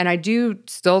 And I do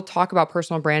still talk about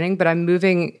personal branding, but I'm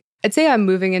moving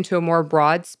into a more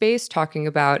broad space, talking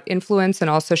about influence and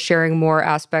also sharing more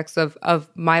aspects of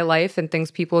my life and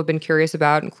things people have been curious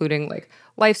about, including like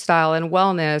lifestyle and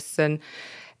wellness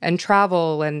and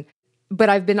travel. But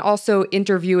I've been also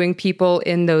interviewing people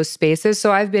in those spaces.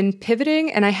 So I've been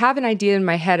pivoting, and I have an idea in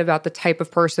my head about the type of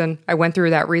person. I went through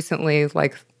that recently,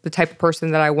 like the type of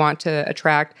person that I want to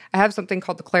attract. I have something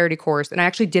called the Clarity Course, and I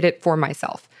actually did it for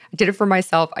myself.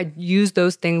 I used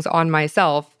those things on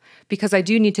myself because I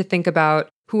do need to think about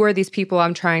who are these people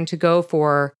I'm trying to go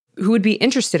for who would be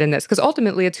interested in this, because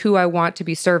ultimately it's who I want to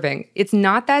be serving. It's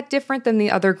not that different than the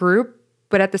other group,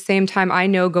 but at the same time, I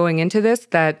know going into this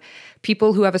that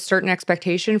people who have a certain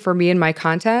expectation for me and my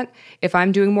content, if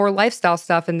I'm doing more lifestyle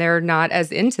stuff and they're not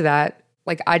as into that,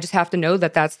 like I just have to know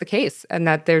that that's the case and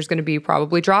that there's going to be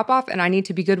probably drop off, and I need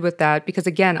to be good with that, because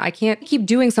again, I can't keep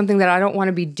doing something that I don't want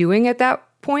to be doing at that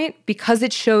point, because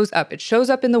it shows up. It shows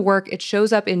up in the work. It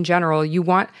shows up in general.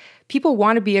 People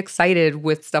want to be excited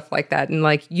with stuff like that. And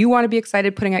like, you want to be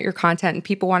excited putting out your content, and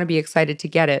people want to be excited to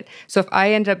get it. So if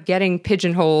I end up getting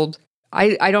pigeonholed,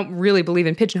 I don't really believe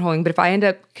in pigeonholing, but if I end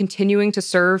up continuing to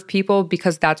serve people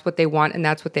because that's what they want and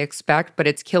that's what they expect, but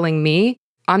it's killing me,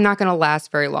 I'm not going to last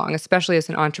very long, especially as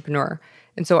an entrepreneur.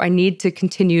 And so I need to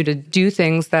continue to do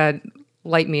things that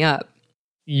light me up.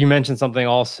 You mentioned something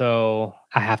also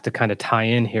I have to kind of tie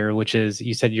in here, which is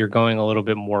you said you're going a little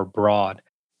bit more broad.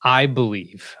 I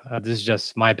believe, this is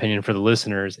just my opinion for the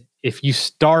listeners, if you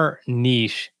start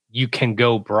niche, you can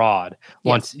go broad.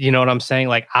 Once, you know what I'm saying?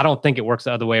 Like, I don't think it works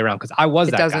the other way around, because I was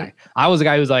that guy. I was the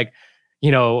guy who's like,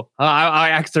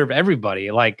 I serve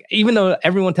everybody. Like, even though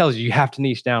everyone tells you have to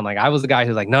niche down, like I was the guy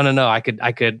who's like, no, I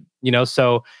could,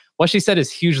 so what she said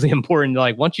is hugely important.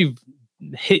 Like, once you've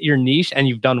hit your niche and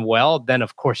you've done well, then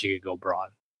of course you could go broad.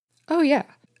 Oh, yeah.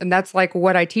 And that's like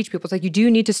what I teach people. It's like, you do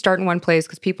need to start in one place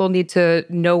because people need to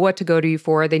know what to go to you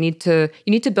for. You need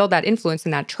to build that influence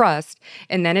and that trust,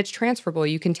 and then it's transferable.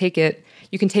 You can take it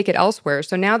elsewhere.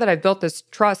 So now that I've built this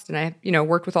trust and I,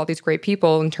 worked with all these great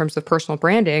people in terms of personal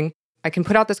branding, I can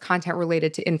put out this content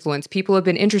related to influence. People have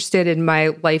been interested in my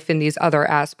life in these other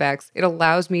aspects. It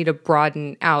allows me to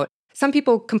broaden out. Some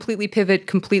people completely pivot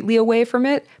completely away from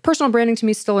it. Personal branding to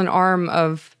me is still an arm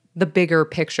of the bigger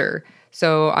picture.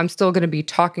 So I'm still going to be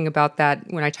talking about that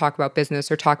when I talk about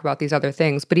business or talk about these other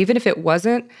things. But even if it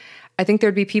wasn't, I think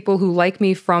there'd be people who like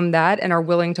me from that and are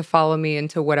willing to follow me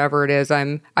into whatever it is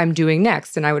I'm doing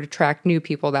next. And I would attract new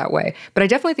people that way. But I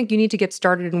definitely think you need to get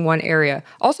started in one area.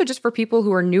 Also, just for people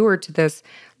who are newer to this,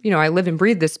 I live and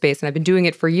breathe this space and I've been doing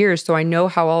it for years, so I know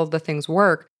how all of the things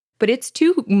work. But it's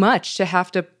too much to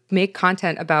have to make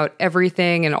content about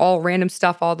everything and all random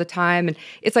stuff all the time. And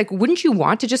it's like, wouldn't you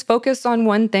want to just focus on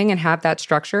one thing and have that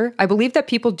structure? I believe that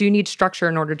people do need structure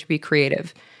in order to be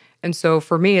creative. And so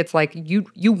for me, it's like,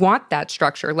 you want that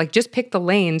structure. Like, just pick the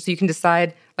lane so you can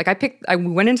decide. Like, I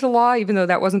went into law, even though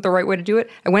that wasn't the right way to do it.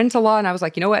 I went into law and I was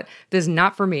like, you know what? This is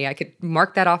not for me. I could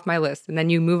mark that off my list. And then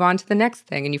you move on to the next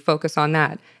thing and you focus on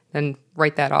that and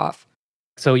write that off.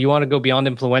 So you want to go beyond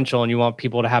influential and you want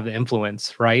people to have the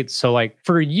influence, right? So like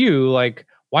for you, like,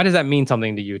 why does that mean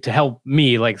something to you? To help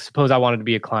me, like, suppose I wanted to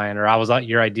be a client or I was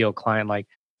your ideal client, like,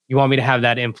 you want me to have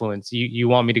that influence. You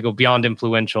want me to go beyond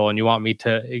influential and you want me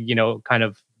to, kind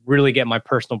of really get my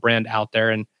personal brand out there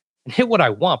and hit what I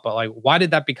want. But like, why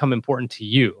did that become important to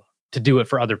you to do it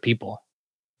for other people?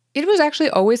 It was actually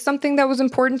always something that was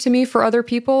important to me for other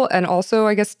people. And also,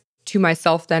 I guess, to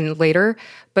myself then later.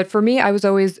 But for me, I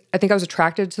think I was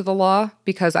attracted to the law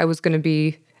because I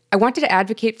wanted to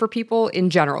advocate for people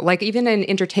in general, like even in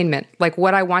entertainment. Like,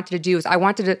 what I wanted to do is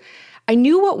I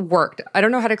knew what worked. I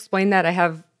don't know how to explain that. I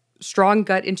have strong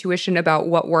gut intuition about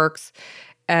what works.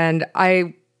 And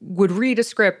I would read a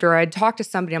script or I'd talk to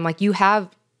somebody. I'm like, you have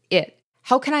it.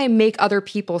 How can I make other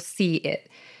people see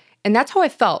it? And that's how I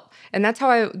felt. And that's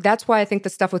why I think the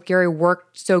stuff with Gary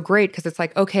worked so great, because it's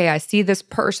like, okay, I see this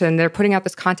person, they're putting out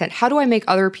this content. How do I make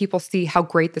other people see how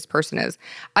great this person is?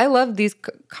 I love these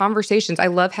conversations. I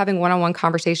love having one-on-one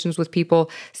conversations with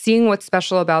people, seeing what's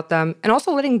special about them, and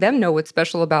also letting them know what's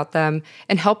special about them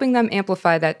and helping them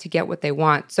amplify that to get what they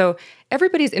want. So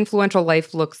everybody's influential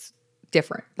life looks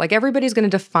different. Like, everybody's going to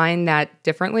define that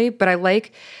differently. But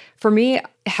for me,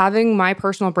 having my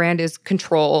personal brand is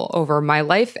control over my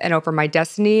life and over my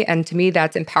destiny. And to me,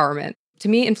 that's empowerment. To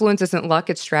me, influence isn't luck,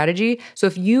 it's strategy. So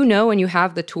if you know and you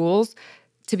have the tools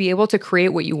to be able to create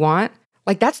what you want,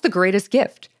 like, that's the greatest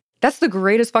gift. That's the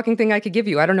greatest fucking thing I could give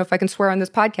you. I don't know if I can swear on this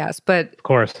podcast, but of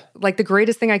course, like, the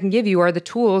greatest thing I can give you are the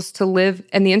tools to live,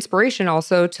 and the inspiration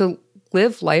also to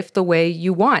live life the way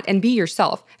you want and be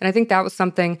yourself. And I think that was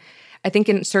something, I think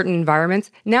in certain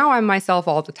environments, now I'm myself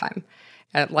all the time.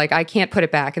 Like, I can't put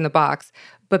it back in the box.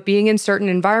 But being in certain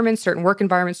environments, certain work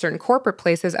environments, certain corporate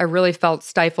places, I really felt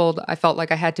stifled. I felt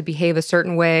like I had to behave a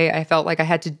certain way. I felt like I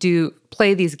had to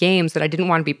play these games that I didn't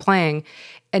want to be playing.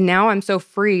 And now I'm so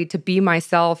free to be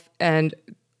myself and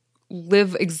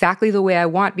live exactly the way I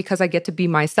want, because I get to be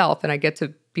myself and I get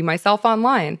to be myself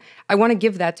online. I want to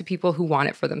give that to people who want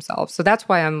it for themselves. So that's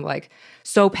why I'm like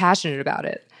so passionate about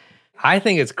it. I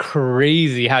think it's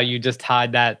crazy how you just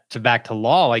tied that to back to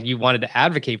law. Like you wanted to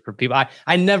advocate for people.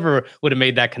 I never would have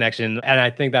made that connection. And I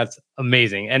think that's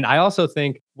amazing. And I also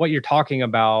think what you're talking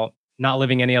about, not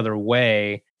living any other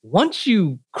way, once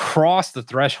you cross the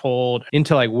threshold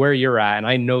into like where you're at, and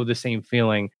I know the same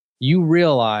feeling, you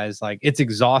realize like it's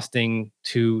exhausting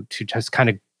to just kind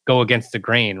of go against the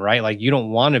grain, right? Like you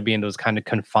don't want to be in those kind of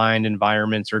confined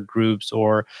environments or groups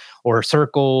or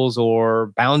circles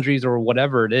or boundaries or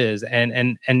whatever it is.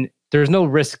 And there's no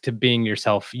risk to being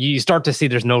yourself. You start to see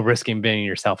there's no risk in being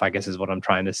yourself, I guess is what I'm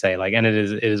trying to say. Like, and it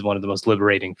is one of the most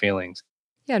liberating feelings.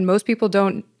 Yeah, and most people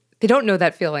don't know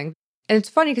that feeling. And it's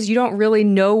funny because you don't really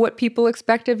know what people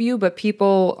expect of you, but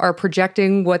people are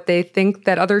projecting what they think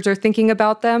that others are thinking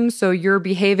about them. So you're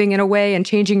behaving in a way and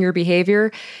changing your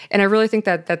behavior. And I really think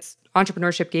that that's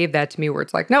entrepreneurship gave that to me, where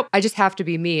it's like, nope, I just have to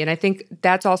be me. And I think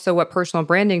that's also what personal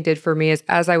branding did for me, is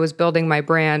as I was building my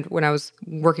brand, when I was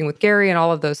working with Gary and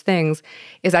all of those things,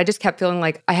 is I just kept feeling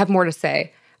like I have more to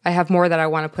say. I have more that I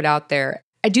want to put out there.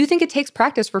 I do think it takes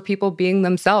practice for people being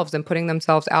themselves and putting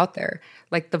themselves out there.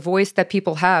 Like the voice that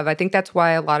people have. I think that's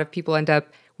why a lot of people end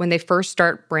up, when they first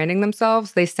start branding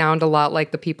themselves, they sound a lot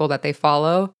like the people that they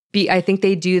follow. I think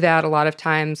they do that a lot of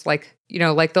times, like,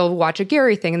 like they'll watch a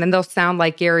Gary thing and then they'll sound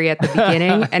like Gary at the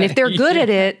beginning. And if they're good at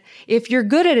it, if you're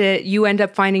good at it, you end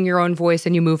up finding your own voice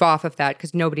and you move off of that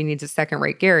because nobody needs a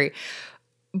second-rate Gary.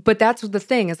 But that's the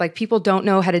thing, is like people don't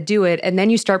know how to do it. And then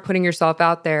you start putting yourself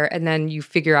out there and then you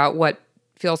figure out what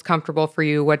feels comfortable for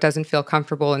you, what doesn't feel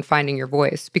comfortable, in finding your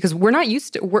voice. Because we're not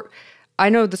used to, I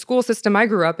know the school system I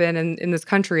grew up in and in this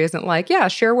country isn't like, yeah,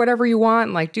 share whatever you want,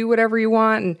 and like do whatever you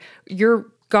want. And you're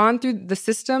gone through the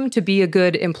system to be a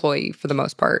good employee for the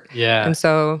most part. Yeah. And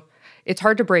so it's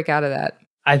hard to break out of that.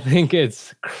 I think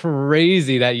it's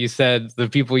crazy that you said the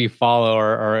people you follow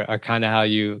are kind of how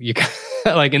you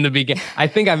like in the beginning. I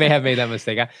think I may have made that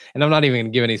mistake. And I'm not even going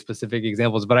to give any specific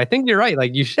examples, but I think you're right.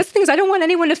 Like you should. That's the thing is, I don't want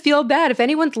anyone to feel bad. If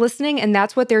anyone's listening and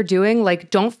that's what they're doing, like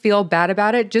don't feel bad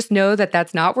about it. Just know that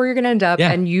that's not where you're going to end up.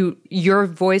 Yeah. And your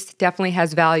voice definitely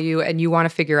has value, and you want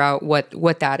to figure out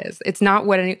what that is. It's not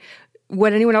what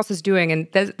anyone else is doing. And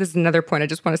this is another point I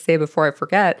just want to say before I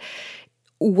forget.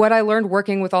 What I learned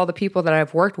working with all the people that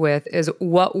I've worked with is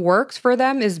what works for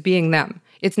them is being them.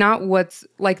 It's not what's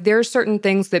like, there's certain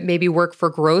things that maybe work for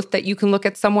growth that you can look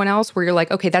at someone else where you're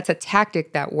like, okay, that's a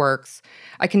tactic that works.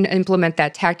 I can implement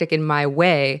that tactic in my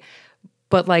way.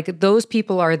 But like those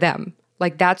people are them.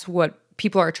 Like that's what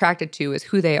people are attracted to, is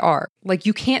who they are. Like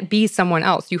you can't be someone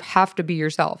else. You have to be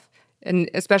yourself. And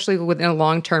especially within a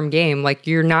long-term game, like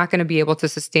you're not going to be able to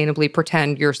sustainably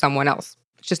pretend you're someone else.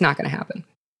 It's just not going to happen.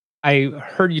 I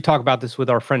heard you talk about this with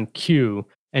our friend Q,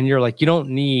 and you're like, you don't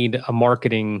need a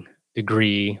marketing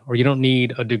degree, or you don't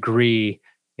need a degree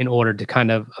in order to kind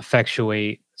of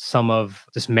effectuate some of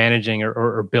this managing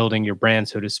or building your brand,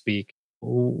 so to speak.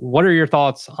 What are your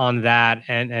thoughts on that,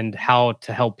 and how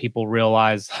to help people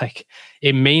realize like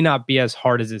it may not be as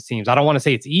hard as it seems? I don't want to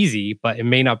say it's easy, but it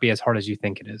may not be as hard as you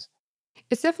think it is.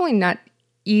 It's definitely not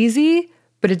easy,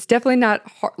 but it's definitely not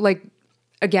hard. Like,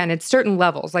 again, it's certain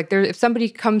levels. Like if somebody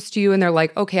comes to you and they're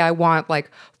like, okay, I want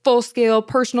like full scale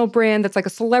personal brand that's like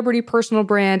a celebrity personal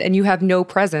brand, and you have no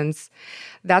presence,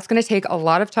 that's going to take a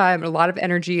lot of time, a lot of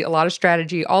energy, a lot of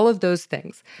strategy, all of those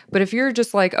things. But if you're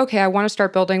just like, okay, I want to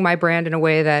start building my brand in a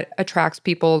way that attracts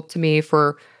people to me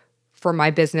for my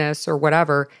business or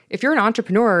whatever, if you're an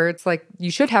entrepreneur, it's like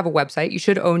you should have a website, you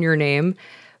should own your name.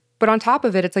 But on top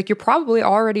of it, it's like you're probably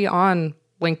already on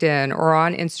LinkedIn or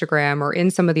on Instagram or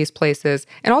in some of these places.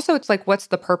 And also it's like, what's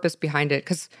the purpose behind it?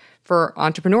 Because for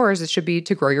entrepreneurs, it should be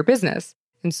to grow your business.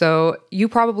 And so you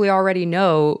probably already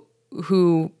know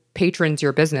who patrons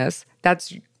your business.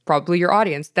 That's probably your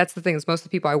audience. That's the thing, is most of the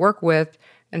people I work with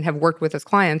and have worked with as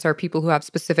clients are people who have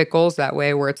specific goals that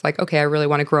way, where it's like, okay, I really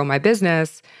want to grow my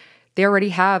business. They already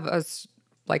have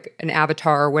like an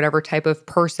avatar or whatever type of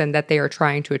person that they are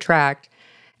trying to attract.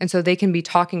 And so they can be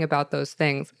talking about those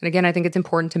things. And again, I think it's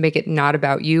important to make it not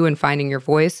about you and finding your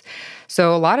voice.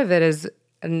 So a lot of it is,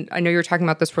 and I know you're talking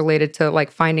about this related to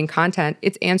like finding content,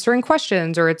 it's answering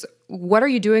questions, or it's what are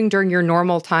you doing during your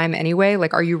normal time anyway?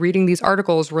 Like, are you reading these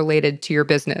articles related to your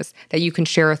business that you can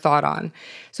share a thought on?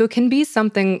 So it can be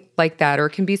something like that, or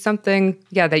it can be something,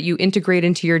 that you integrate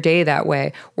into your day that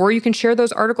way. Or you can share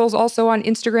those articles also on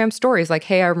Instagram stories, like,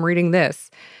 hey, I'm reading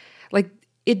this. Like,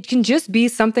 it can just be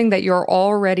something that you're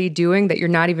already doing that you're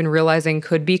not even realizing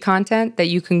could be content that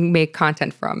you can make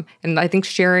content from. And I think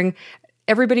sharing,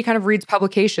 everybody kind of reads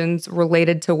publications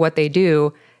related to what they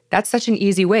do. That's such an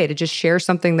easy way to just share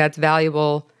something that's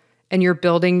valuable, and you're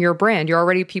building your brand. You're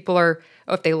already, people are,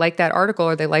 if they like that article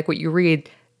or they like what you read,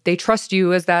 they trust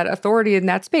you as that authority in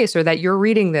that space, or that you're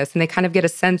reading this and they kind of get a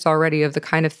sense already of the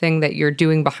kind of thing that you're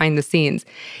doing behind the scenes.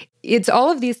 It's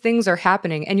all of these things are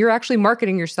happening and you're actually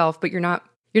marketing yourself, but you're not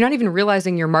even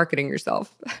realizing you're marketing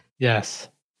yourself. Yes.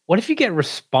 What if you get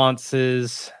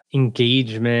responses,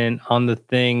 engagement on the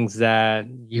things that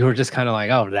you were just kind of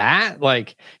like, oh, that?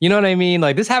 Like, you know what I mean?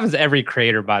 Like, this happens to every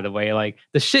creator, by the way. Like,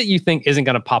 the shit you think isn't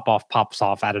going to pops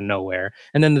off out of nowhere.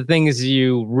 And then the things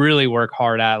you really work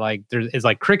hard at, like, is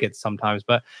like crickets sometimes.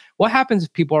 But what happens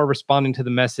if people are responding to the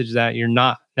message that you're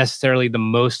not necessarily the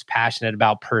most passionate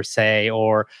about per se,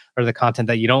 or the content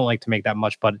that you don't like to make that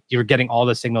much, but you're getting all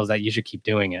the signals that you should keep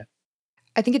doing it?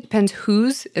 I think it depends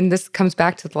and this comes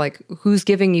back to like who's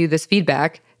giving you this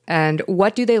feedback and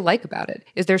what do they like about it?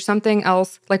 Is there something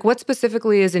else, like what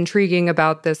specifically is intriguing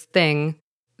about this thing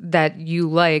that you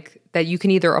like that you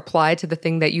can either apply to the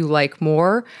thing that you like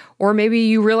more, or maybe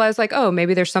you realize like, oh,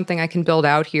 maybe there's something I can build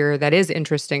out here that is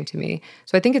interesting to me.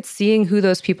 So I think it's seeing who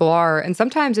those people are. And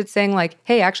sometimes it's saying like,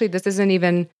 hey, actually, this isn't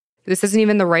even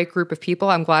the right group of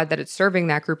people. I'm glad that it's serving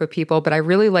that group of people, but I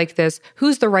really like this.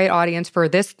 Who's the right audience for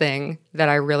this thing that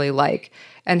I really like?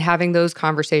 And having those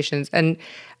conversations. And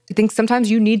I think sometimes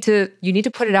you need to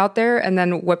put it out there. And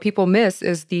then what people miss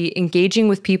is the engaging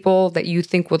with people that you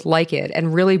think would like it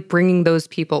and really bringing those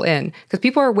people in. Because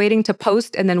people are waiting to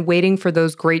post and then waiting for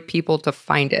those great people to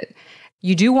find it.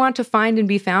 You do want to find and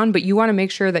be found, but you want to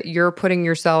make sure that you're putting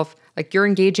yourself, like you're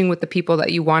engaging with the people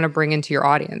that you want to bring into your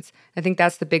audience. I think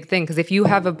that's the big thing. Because if you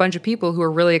have a bunch of people who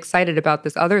are really excited about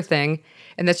this other thing,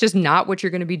 and that's just not what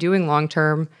you're going to be doing long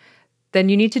term, then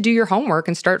you need to do your homework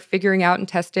and start figuring out and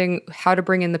testing how to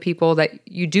bring in the people that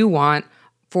you do want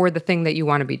for the thing that you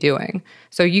want to be doing.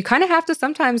 So you kind of have to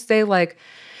sometimes say like,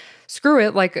 screw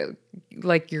it, like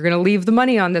you're going to leave the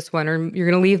money on this one, or you're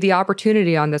going to leave the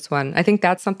opportunity on this one. I think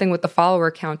that's something with the follower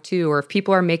count too, or if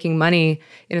people are making money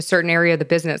in a certain area of the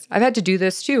business. I've had to do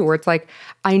this too, where it's like,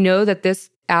 I know that this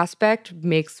aspect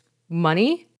makes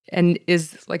money and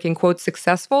is like in quotes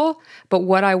successful, but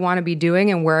what I want to be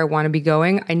doing and where I want to be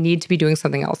going, I need to be doing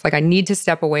something else. Like I need to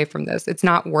step away from this. It's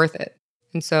not worth it.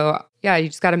 And so, yeah, you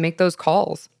just got to make those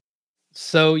calls.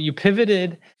 So you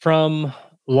pivoted from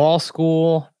law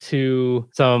school to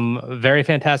some very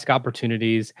fantastic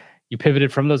opportunities. You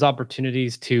pivoted from those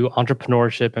opportunities to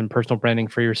entrepreneurship and personal branding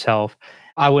for yourself.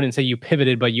 I wouldn't say you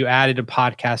pivoted, but you added a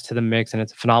podcast to the mix, and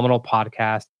it's a phenomenal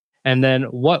podcast. And then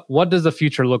what does the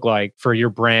future look like for your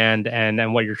brand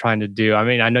and what you're trying to do? I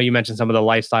mean, I know you mentioned some of the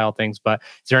lifestyle things, but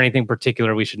is there anything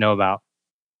particular we should know about?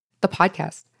 The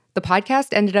podcast. The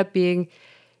podcast ended up being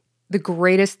the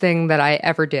greatest thing that I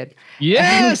ever did.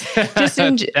 Yes. just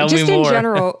in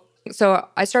general. So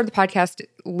I started the podcast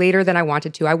later than I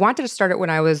wanted to. I wanted to start it when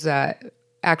I was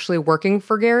actually working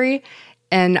for Gary.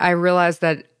 And I realized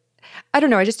that, I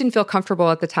don't know, I just didn't feel comfortable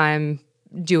at the time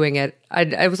doing it.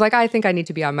 I was like, I think I need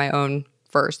to be on my own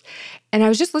first. And I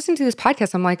was just listening to this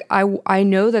podcast. I'm like, I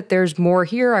know that there's more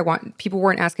here. People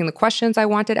weren't asking the questions I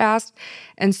wanted asked.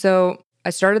 And so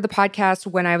I started the podcast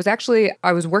when I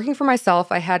was working for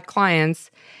myself. I had clients.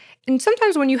 And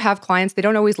sometimes when you have clients, they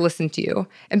don't always listen to you.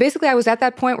 And basically, I was at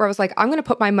that point where I was like, I'm going to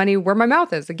put my money where my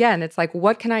mouth is. Again, it's like,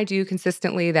 what can I do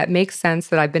consistently that makes sense,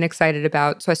 that I've been excited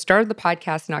about? So I started the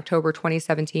podcast in October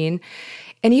 2017.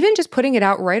 And even just putting it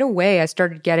out right away, I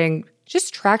started getting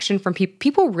just traction from people.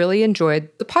 People really enjoyed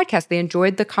the podcast. They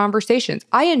enjoyed the conversations.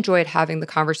 I enjoyed having the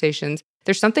conversations.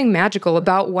 There's something magical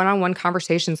about one-on-one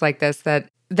conversations like this that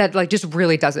like just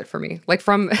really does it for me. Like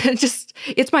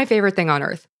it's my favorite thing on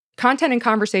earth. Content and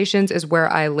conversations is where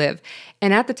I live.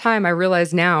 And at the time, I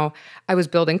realized now I was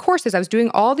building courses. I was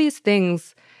doing all these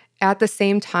things at the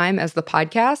same time as the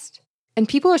podcast. And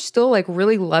people are still like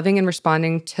really loving and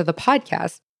responding to the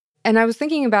podcast. And I was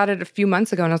thinking about it a few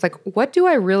months ago and I was like, what do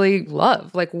I really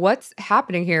love? Like what's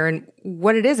happening here? And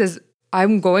what it is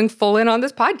I'm going full in on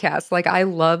this podcast. Like I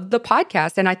love the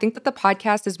podcast. And I think that the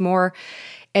podcast is more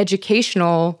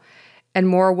educational and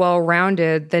more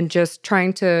well-rounded than just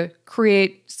trying to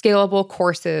create scalable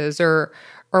courses or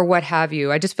what have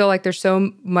you. I just feel like there's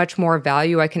so much more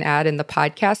value I can add in the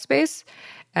podcast space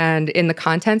and in the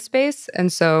content space.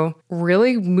 And so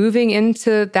really moving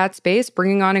into that space,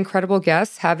 bringing on incredible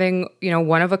guests, having,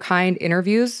 one-of-a-kind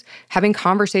interviews, having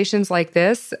conversations like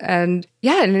this. And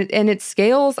yeah, and it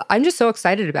scales. I'm just so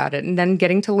excited about it. And then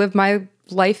getting to live my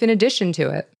life in addition to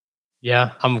it.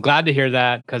 Yeah, I'm glad to hear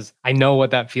that because I know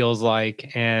what that feels like.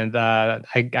 And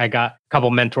I got a couple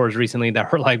mentors recently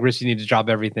that were like, Rich, you need to drop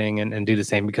everything and do the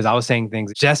same, because I was saying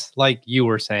things just like you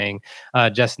were saying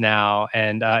just now.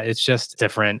 And it's just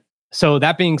different. So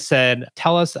that being said,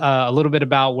 tell us a little bit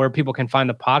about where people can find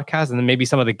the podcast, and then maybe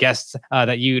some of the guests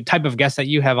type of guests that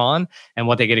you have on, and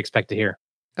what they could expect to hear.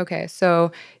 Okay,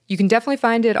 so you can definitely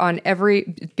find it on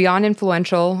Beyond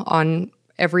Influential on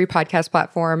every podcast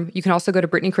platform. You can also go to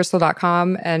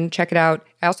BrittanyKrystle.com and check it out.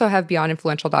 I also have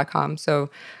BeyondInfluential.com, so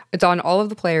it's on all of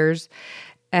the players.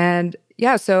 And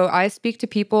yeah, so I speak to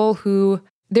people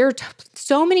there are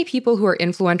so many people who are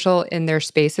influential in their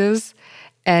spaces,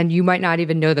 and you might not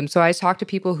even know them. So I talk to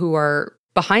people who are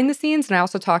behind the scenes, and I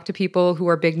also talk to people who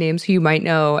are big names who you might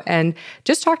know, and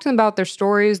just talk to them about their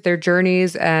stories, their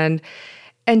journeys, and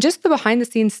just the behind the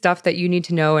scenes stuff that you need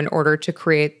to know in order to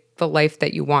create the life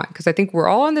that you want. Because I think we're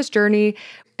all on this journey.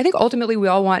 I think ultimately we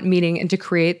all want meaning and to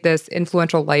create this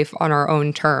influential life on our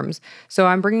own terms. So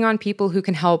I'm bringing on people who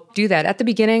can help do that. At the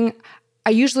beginning,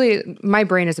 my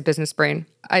brain is a business brain.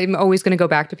 I'm always going to go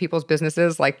back to people's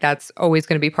businesses. Like that's always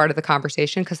going to be part of the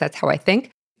conversation because that's how I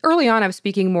think. Early on, I was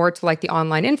speaking more to like the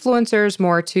online influencers,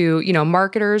 more to,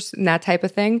 marketers and that type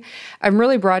of thing. I'm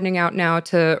really broadening out now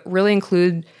to really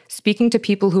include speaking to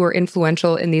people who are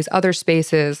influential in these other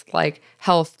spaces like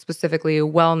health, specifically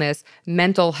wellness,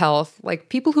 mental health, like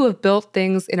people who have built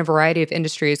things in a variety of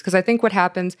industries. Because I think what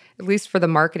happens, at least for the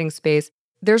marketing space,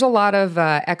 there's a lot of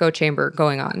echo chamber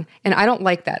going on. And I don't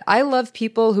like that. I love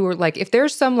people who are like, if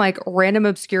there's some like random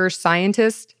obscure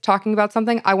scientist talking about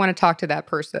something, I want to talk to that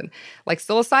person. Like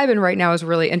psilocybin right now is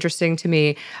really interesting to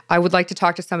me. I would like to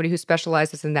talk to somebody who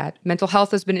specializes in that. Mental health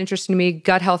has been interesting to me.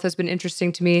 Gut health has been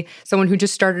interesting to me. Someone who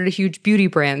just started a huge beauty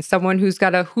brand, someone who's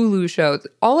got a Hulu show,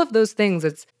 all of those things.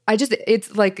 It's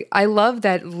like, I love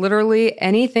that literally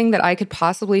anything that I could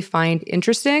possibly find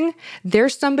interesting,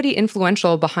 there's somebody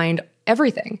influential behind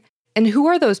everything. And who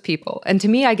are those people? And to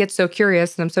me, I get so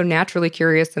curious, and I'm so naturally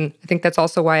curious. And I think that's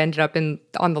also why I ended up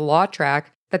on the law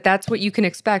track, that's what you can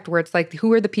expect, where it's like,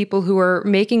 who are the people who are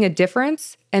making a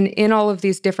difference and in all of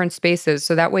these different spaces?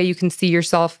 So that way you can see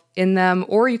yourself in them,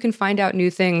 or you can find out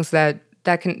new things that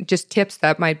can just tips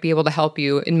that might be able to help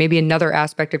you in maybe another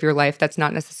aspect of your life that's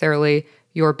not necessarily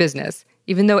your business.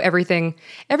 Even though everything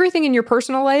in your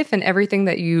personal life and everything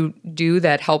that you do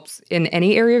that helps in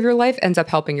any area of your life ends up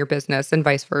helping your business and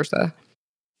vice versa.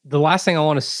 The last thing I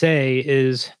want to say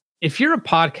is if you're a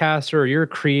podcaster or you're a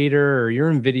creator or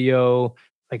you're in video,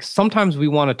 like sometimes we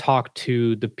want to talk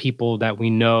to the people that we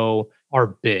know are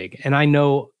big. And I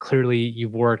know clearly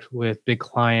you've worked with big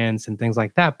clients and things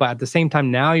like that. But at the same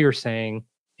time, now you're saying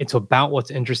it's about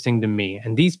what's interesting to me.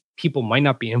 And these people might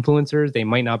not be influencers. They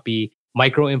might not be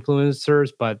micro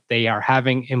influencers, but they are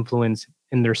having influence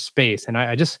in their space. And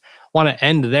I just want to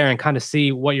end there and kind of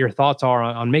see what your thoughts are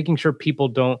on making sure people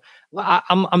don't.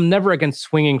 I'm never against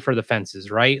swinging for the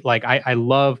fences, right? Like I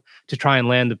love to try and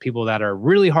land the people that are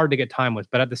really hard to get time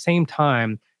with, but at the same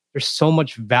time, there's so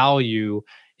much value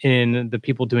in the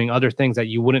people doing other things that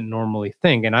you wouldn't normally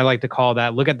think. And I like to call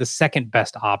that, look at the second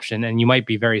best option, and you might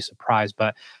be very surprised.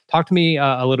 But talk to me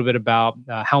a little bit about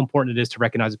how important it is to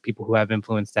recognize the people who have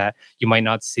influence that you might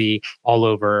not see all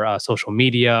over social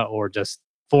media or just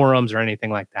forums or anything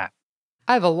like that.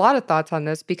 I have a lot of thoughts on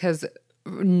this because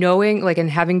knowing, like, and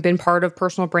having been part of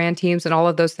personal brand teams and all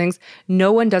of those things,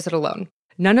 no one does it alone.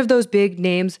 None of those big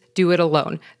names do it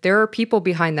alone. There are people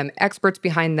behind them, experts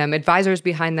behind them, advisors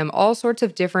behind them, all sorts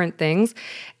of different things.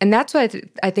 And that's what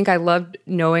I think I loved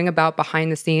knowing about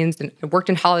behind the scenes, and I worked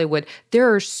in Hollywood.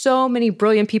 There are so many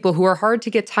brilliant people who are hard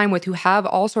to get time with, who have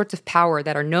all sorts of power,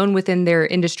 that are known within their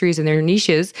industries and their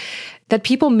niches that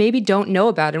people maybe don't know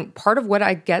about. And part of what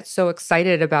I get so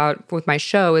excited about with my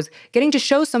show is getting to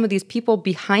show some of these people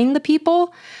behind the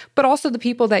people, but also the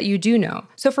people that you do know.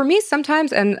 So for me,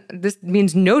 sometimes, and this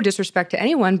means no disrespect to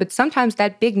anyone, but sometimes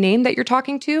that big name that you're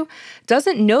talking to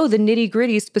doesn't know the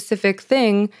nitty-gritty specific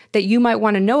thing that you might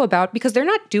want to know about because they're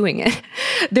not doing it.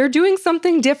 They're doing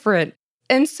something different.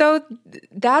 And so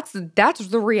that's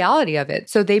the reality of it.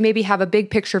 So they maybe have a big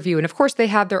picture view, and of course they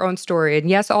have their own story. And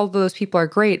yes, all of those people are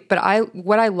great. But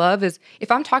what I love is if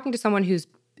I'm talking to someone who's,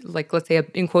 like, let's say a,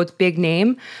 in quotes, big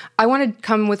name, I want to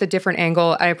come with a different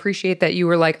angle. I appreciate that you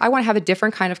were like, I want to have a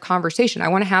different kind of conversation. I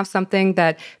want to have something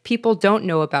that people don't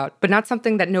know about, but not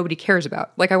something that nobody cares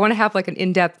about. Like, I want to have like an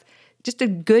in-depth, just a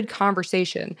good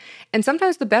conversation. And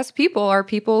sometimes the best people are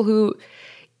people who,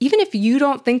 even if you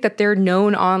don't think that they're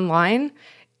known online,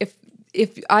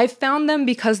 if I've found them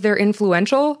because they're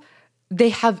influential, they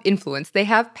have influence, they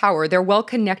have power, they're well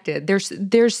connected.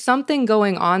 There's something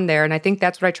going on there. And I think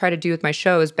that's what I try to do with my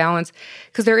show, is balance,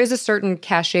 because there is a certain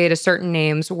cachet to certain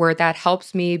names where that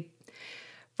helps me,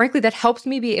 frankly, that helps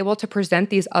me be able to present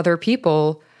these other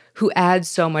people who adds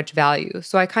so much value.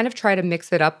 So I kind of try to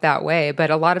mix it up that way.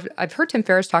 But I've heard Tim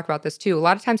Ferriss talk about this too. A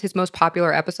lot of times his most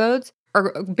popular episodes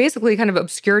are basically kind of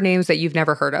obscure names that you've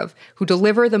never heard of, who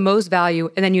deliver the most value,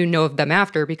 and then you know of them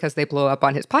after because they blow up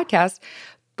on his podcast.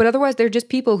 But otherwise, they're just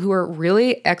people who are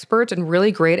really experts and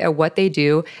really great at what they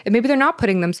do. And maybe they're not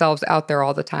putting themselves out there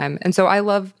all the time. And so I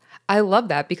love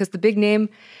that, because the big name,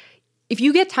 if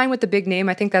you get time with the big name,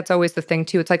 I think that's always the thing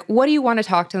too. It's like, what do you want to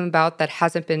talk to them about that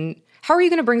hasn't been, how are you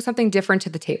going to bring something different to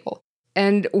the table?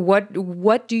 And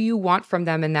what do you want from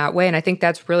them in that way? And I think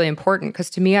that's really important, because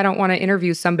to me, I don't want to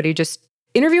interview somebody just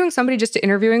interviewing somebody just to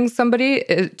interview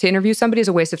somebody is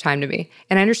a waste of time to me.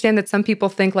 And I understand that some people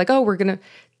think like, oh,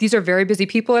 these are very busy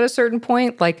people at a certain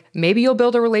point. Like maybe you'll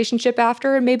build a relationship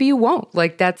after and maybe you won't.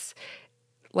 Like that's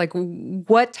like,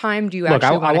 what time do you actually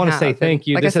want to have? I want to say thank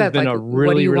you. Like this has been a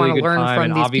really, really good time.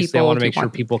 And obviously I want to make sure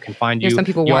people can find you. Some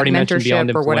people want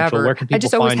mentorship or whatever. Where can people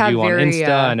find you on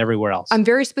Insta and everywhere else? I'm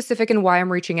very specific in why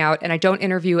I'm reaching out, and I don't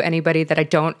interview anybody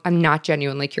that I'm not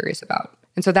genuinely curious about.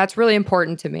 And so that's really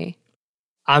important to me.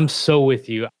 I'm so with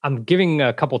you. I'm giving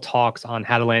a couple talks on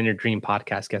how to land your dream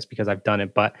podcast guest because I've done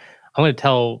it, but I'm going to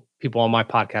tell people on my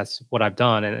podcast what I've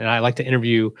done. And I like to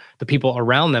interview the people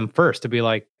around them first to be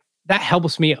like, that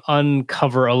helps me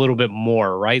uncover a little bit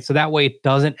more, right? So that way it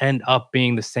doesn't end up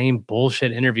being the same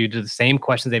bullshit interview to the same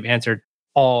questions they've answered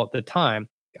all the time.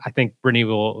 I think Brittany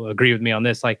will agree with me on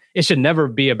this. Like, it should never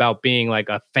be about being like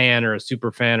a fan or a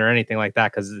super fan or anything like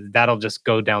that, because that'll just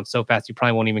go down so fast. You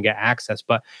probably won't even get access.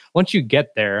 But once you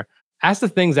get there, ask the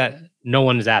things that no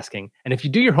one is asking. And if you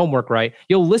do your homework right,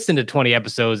 you'll listen to 20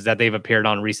 episodes that they've appeared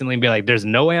on recently and be like, there's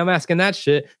no way I'm asking that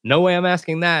shit. No way I'm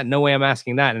asking that. No way I'm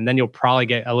asking that. And then you'll probably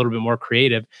get a little bit more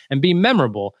creative and be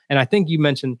memorable. And I think you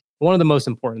mentioned one of the most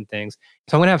important things.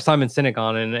 So I'm going to have Simon Sinek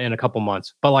on in a couple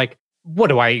months. But like, what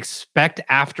do I expect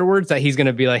afterwards? That he's going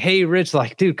to be like, hey, Rich,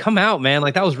 like, dude, come out, man.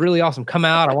 Like, that was really awesome. Come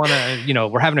out. I want to,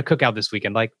 we're having a cookout this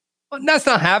weekend. Like, well, that's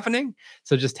not happening.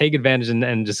 So just take advantage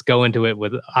and just go into it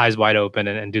with eyes wide open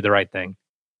and do the right thing.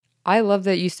 I love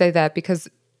that you say that, because,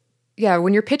 yeah,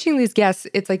 when you're pitching these guests,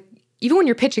 it's like, even when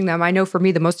you're pitching them, I know for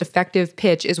me, the most effective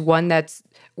pitch is one that's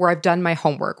where I've done my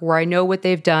homework, where I know what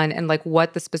they've done and like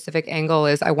what the specific angle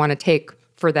is I want to take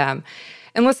for them.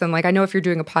 And listen, like, I know if you're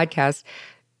doing a podcast,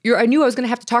 I knew I was going to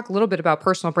have to talk a little bit about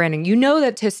personal branding. You know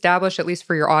that to establish, at least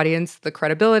for your audience, the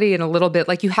credibility and a little bit,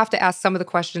 like, you have to ask some of the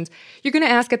questions. You're going to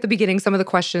ask at the beginning some of the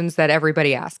questions that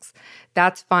everybody asks.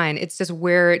 That's fine. It's just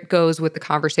where it goes with the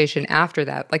conversation after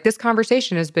that. Like, this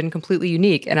conversation has been completely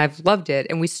unique and I've loved it.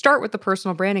 And we start with the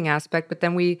personal branding aspect, but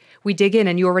then we dig in,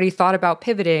 and you already thought about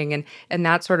pivoting and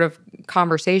that sort of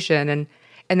conversation.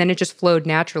 And then it just flowed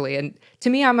naturally. And to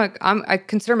me, I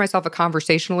consider myself a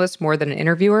conversationalist more than an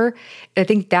interviewer. I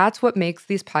think that's what makes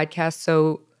these podcasts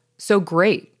so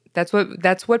great. That's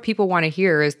what people want to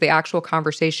hear, is the actual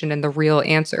conversation and the real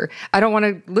answer. I don't want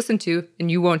to listen to,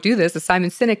 and you won't do this, a Simon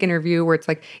Sinek interview where it's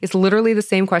like, it's literally the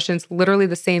same questions, literally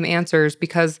the same answers,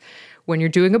 because when you're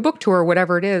doing a book tour or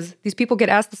whatever it is, these people get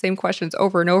asked the same questions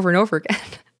over and over and over again.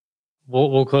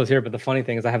 We'll close here, but the funny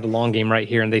thing is I have the long game right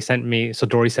here, and they sent me, so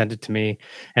Dory sent it to me,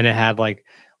 and it had like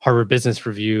Harvard Business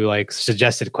Review, like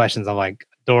suggested questions. I'm like,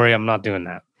 Dory, I'm not doing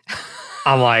that.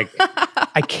 I'm like,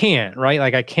 I can't, right?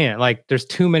 Like, I can't. Like, there's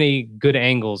too many good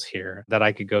angles here that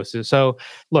I could go to. So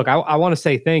look, I want to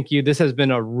say thank you. This has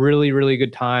been a really, really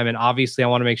good time. And obviously I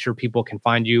want to make sure people can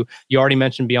find you. You already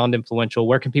mentioned Beyond Influential.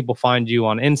 Where can people find you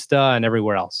on Insta and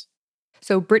everywhere else?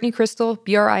 So Brittany Krystle,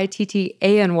 Brittany,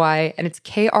 and it's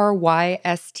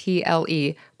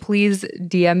Krystle. Please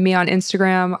DM me on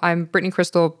Instagram. I'm Brittany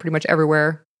Krystle pretty much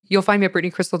everywhere. You'll find me at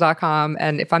BrittanyKrystle.com.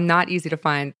 And if I'm not easy to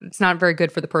find, it's not very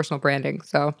good for the personal branding.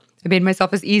 So I made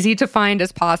myself as easy to find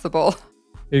as possible.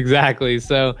 Exactly.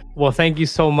 So, well, thank you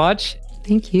so much.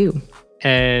 Thank you.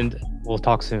 And we'll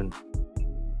talk soon.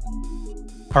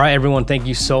 All right, everyone. Thank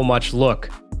you so much. Look,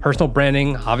 personal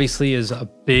branding obviously is a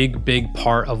big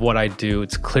part of what I do.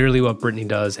 It's clearly what Brittany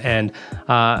does. And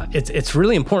it's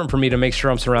really important for me to make sure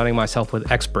I'm surrounding myself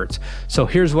with experts. So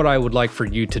here's what I would like for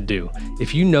you to do.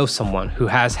 If you know someone who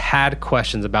has had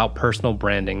questions about personal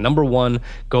branding, number one,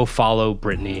 go follow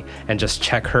Brittany and just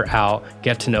check her out,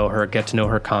 get to know her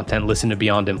content, listen to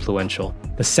Beyond Influential.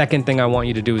 The second thing I want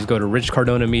you to do is go to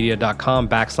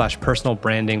richcardonamedia.com/personal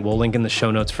branding. We'll link in the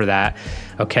show notes for that.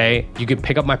 Okay. You can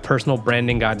pick up my personal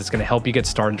branding guide that's going to help you get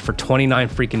started for $29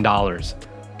 freaking dollars.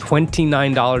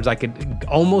 $29. I could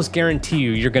almost guarantee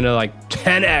you're going to like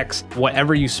 10x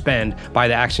whatever you spend by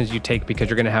the actions you take, because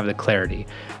you're going to have the clarity.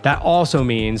 That also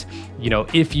means,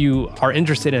 if you are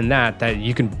interested in that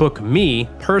you can book me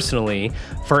personally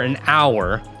for an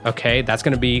hour Okay, that's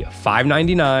going to be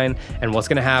 $5.99. And what's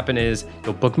going to happen is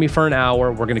you'll book me for an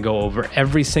hour. We're going to go over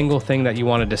every single thing that you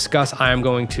want to discuss. I am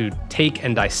going to take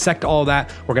and dissect all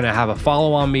that. We're going to have a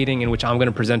follow-on meeting in which I'm going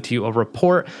to present to you a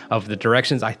report of the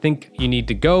directions I think you need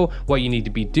to go, what you need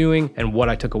to be doing, and what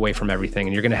I took away from everything.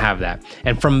 And you're going to have that.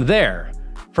 And from there,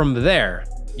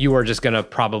 you are just going to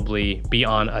probably be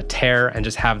on a tear and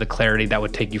just have the clarity that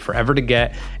would take you forever to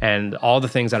get, and all the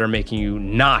things that are making you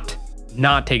not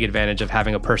take advantage of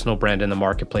having a personal brand in the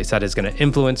marketplace that is going to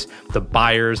influence the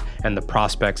buyers and the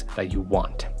prospects that you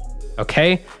want.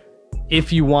 Okay?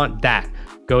 If you want that,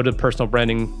 go to personal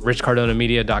branding,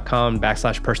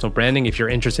 richcardonamedia.com/personal branding. If you're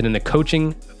interested in the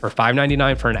coaching for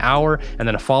 $5.99 for an hour and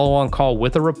then a follow-on call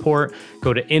with a report,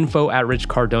 go to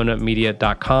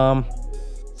info@richcardonamedia.com.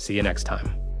 See you next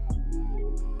time.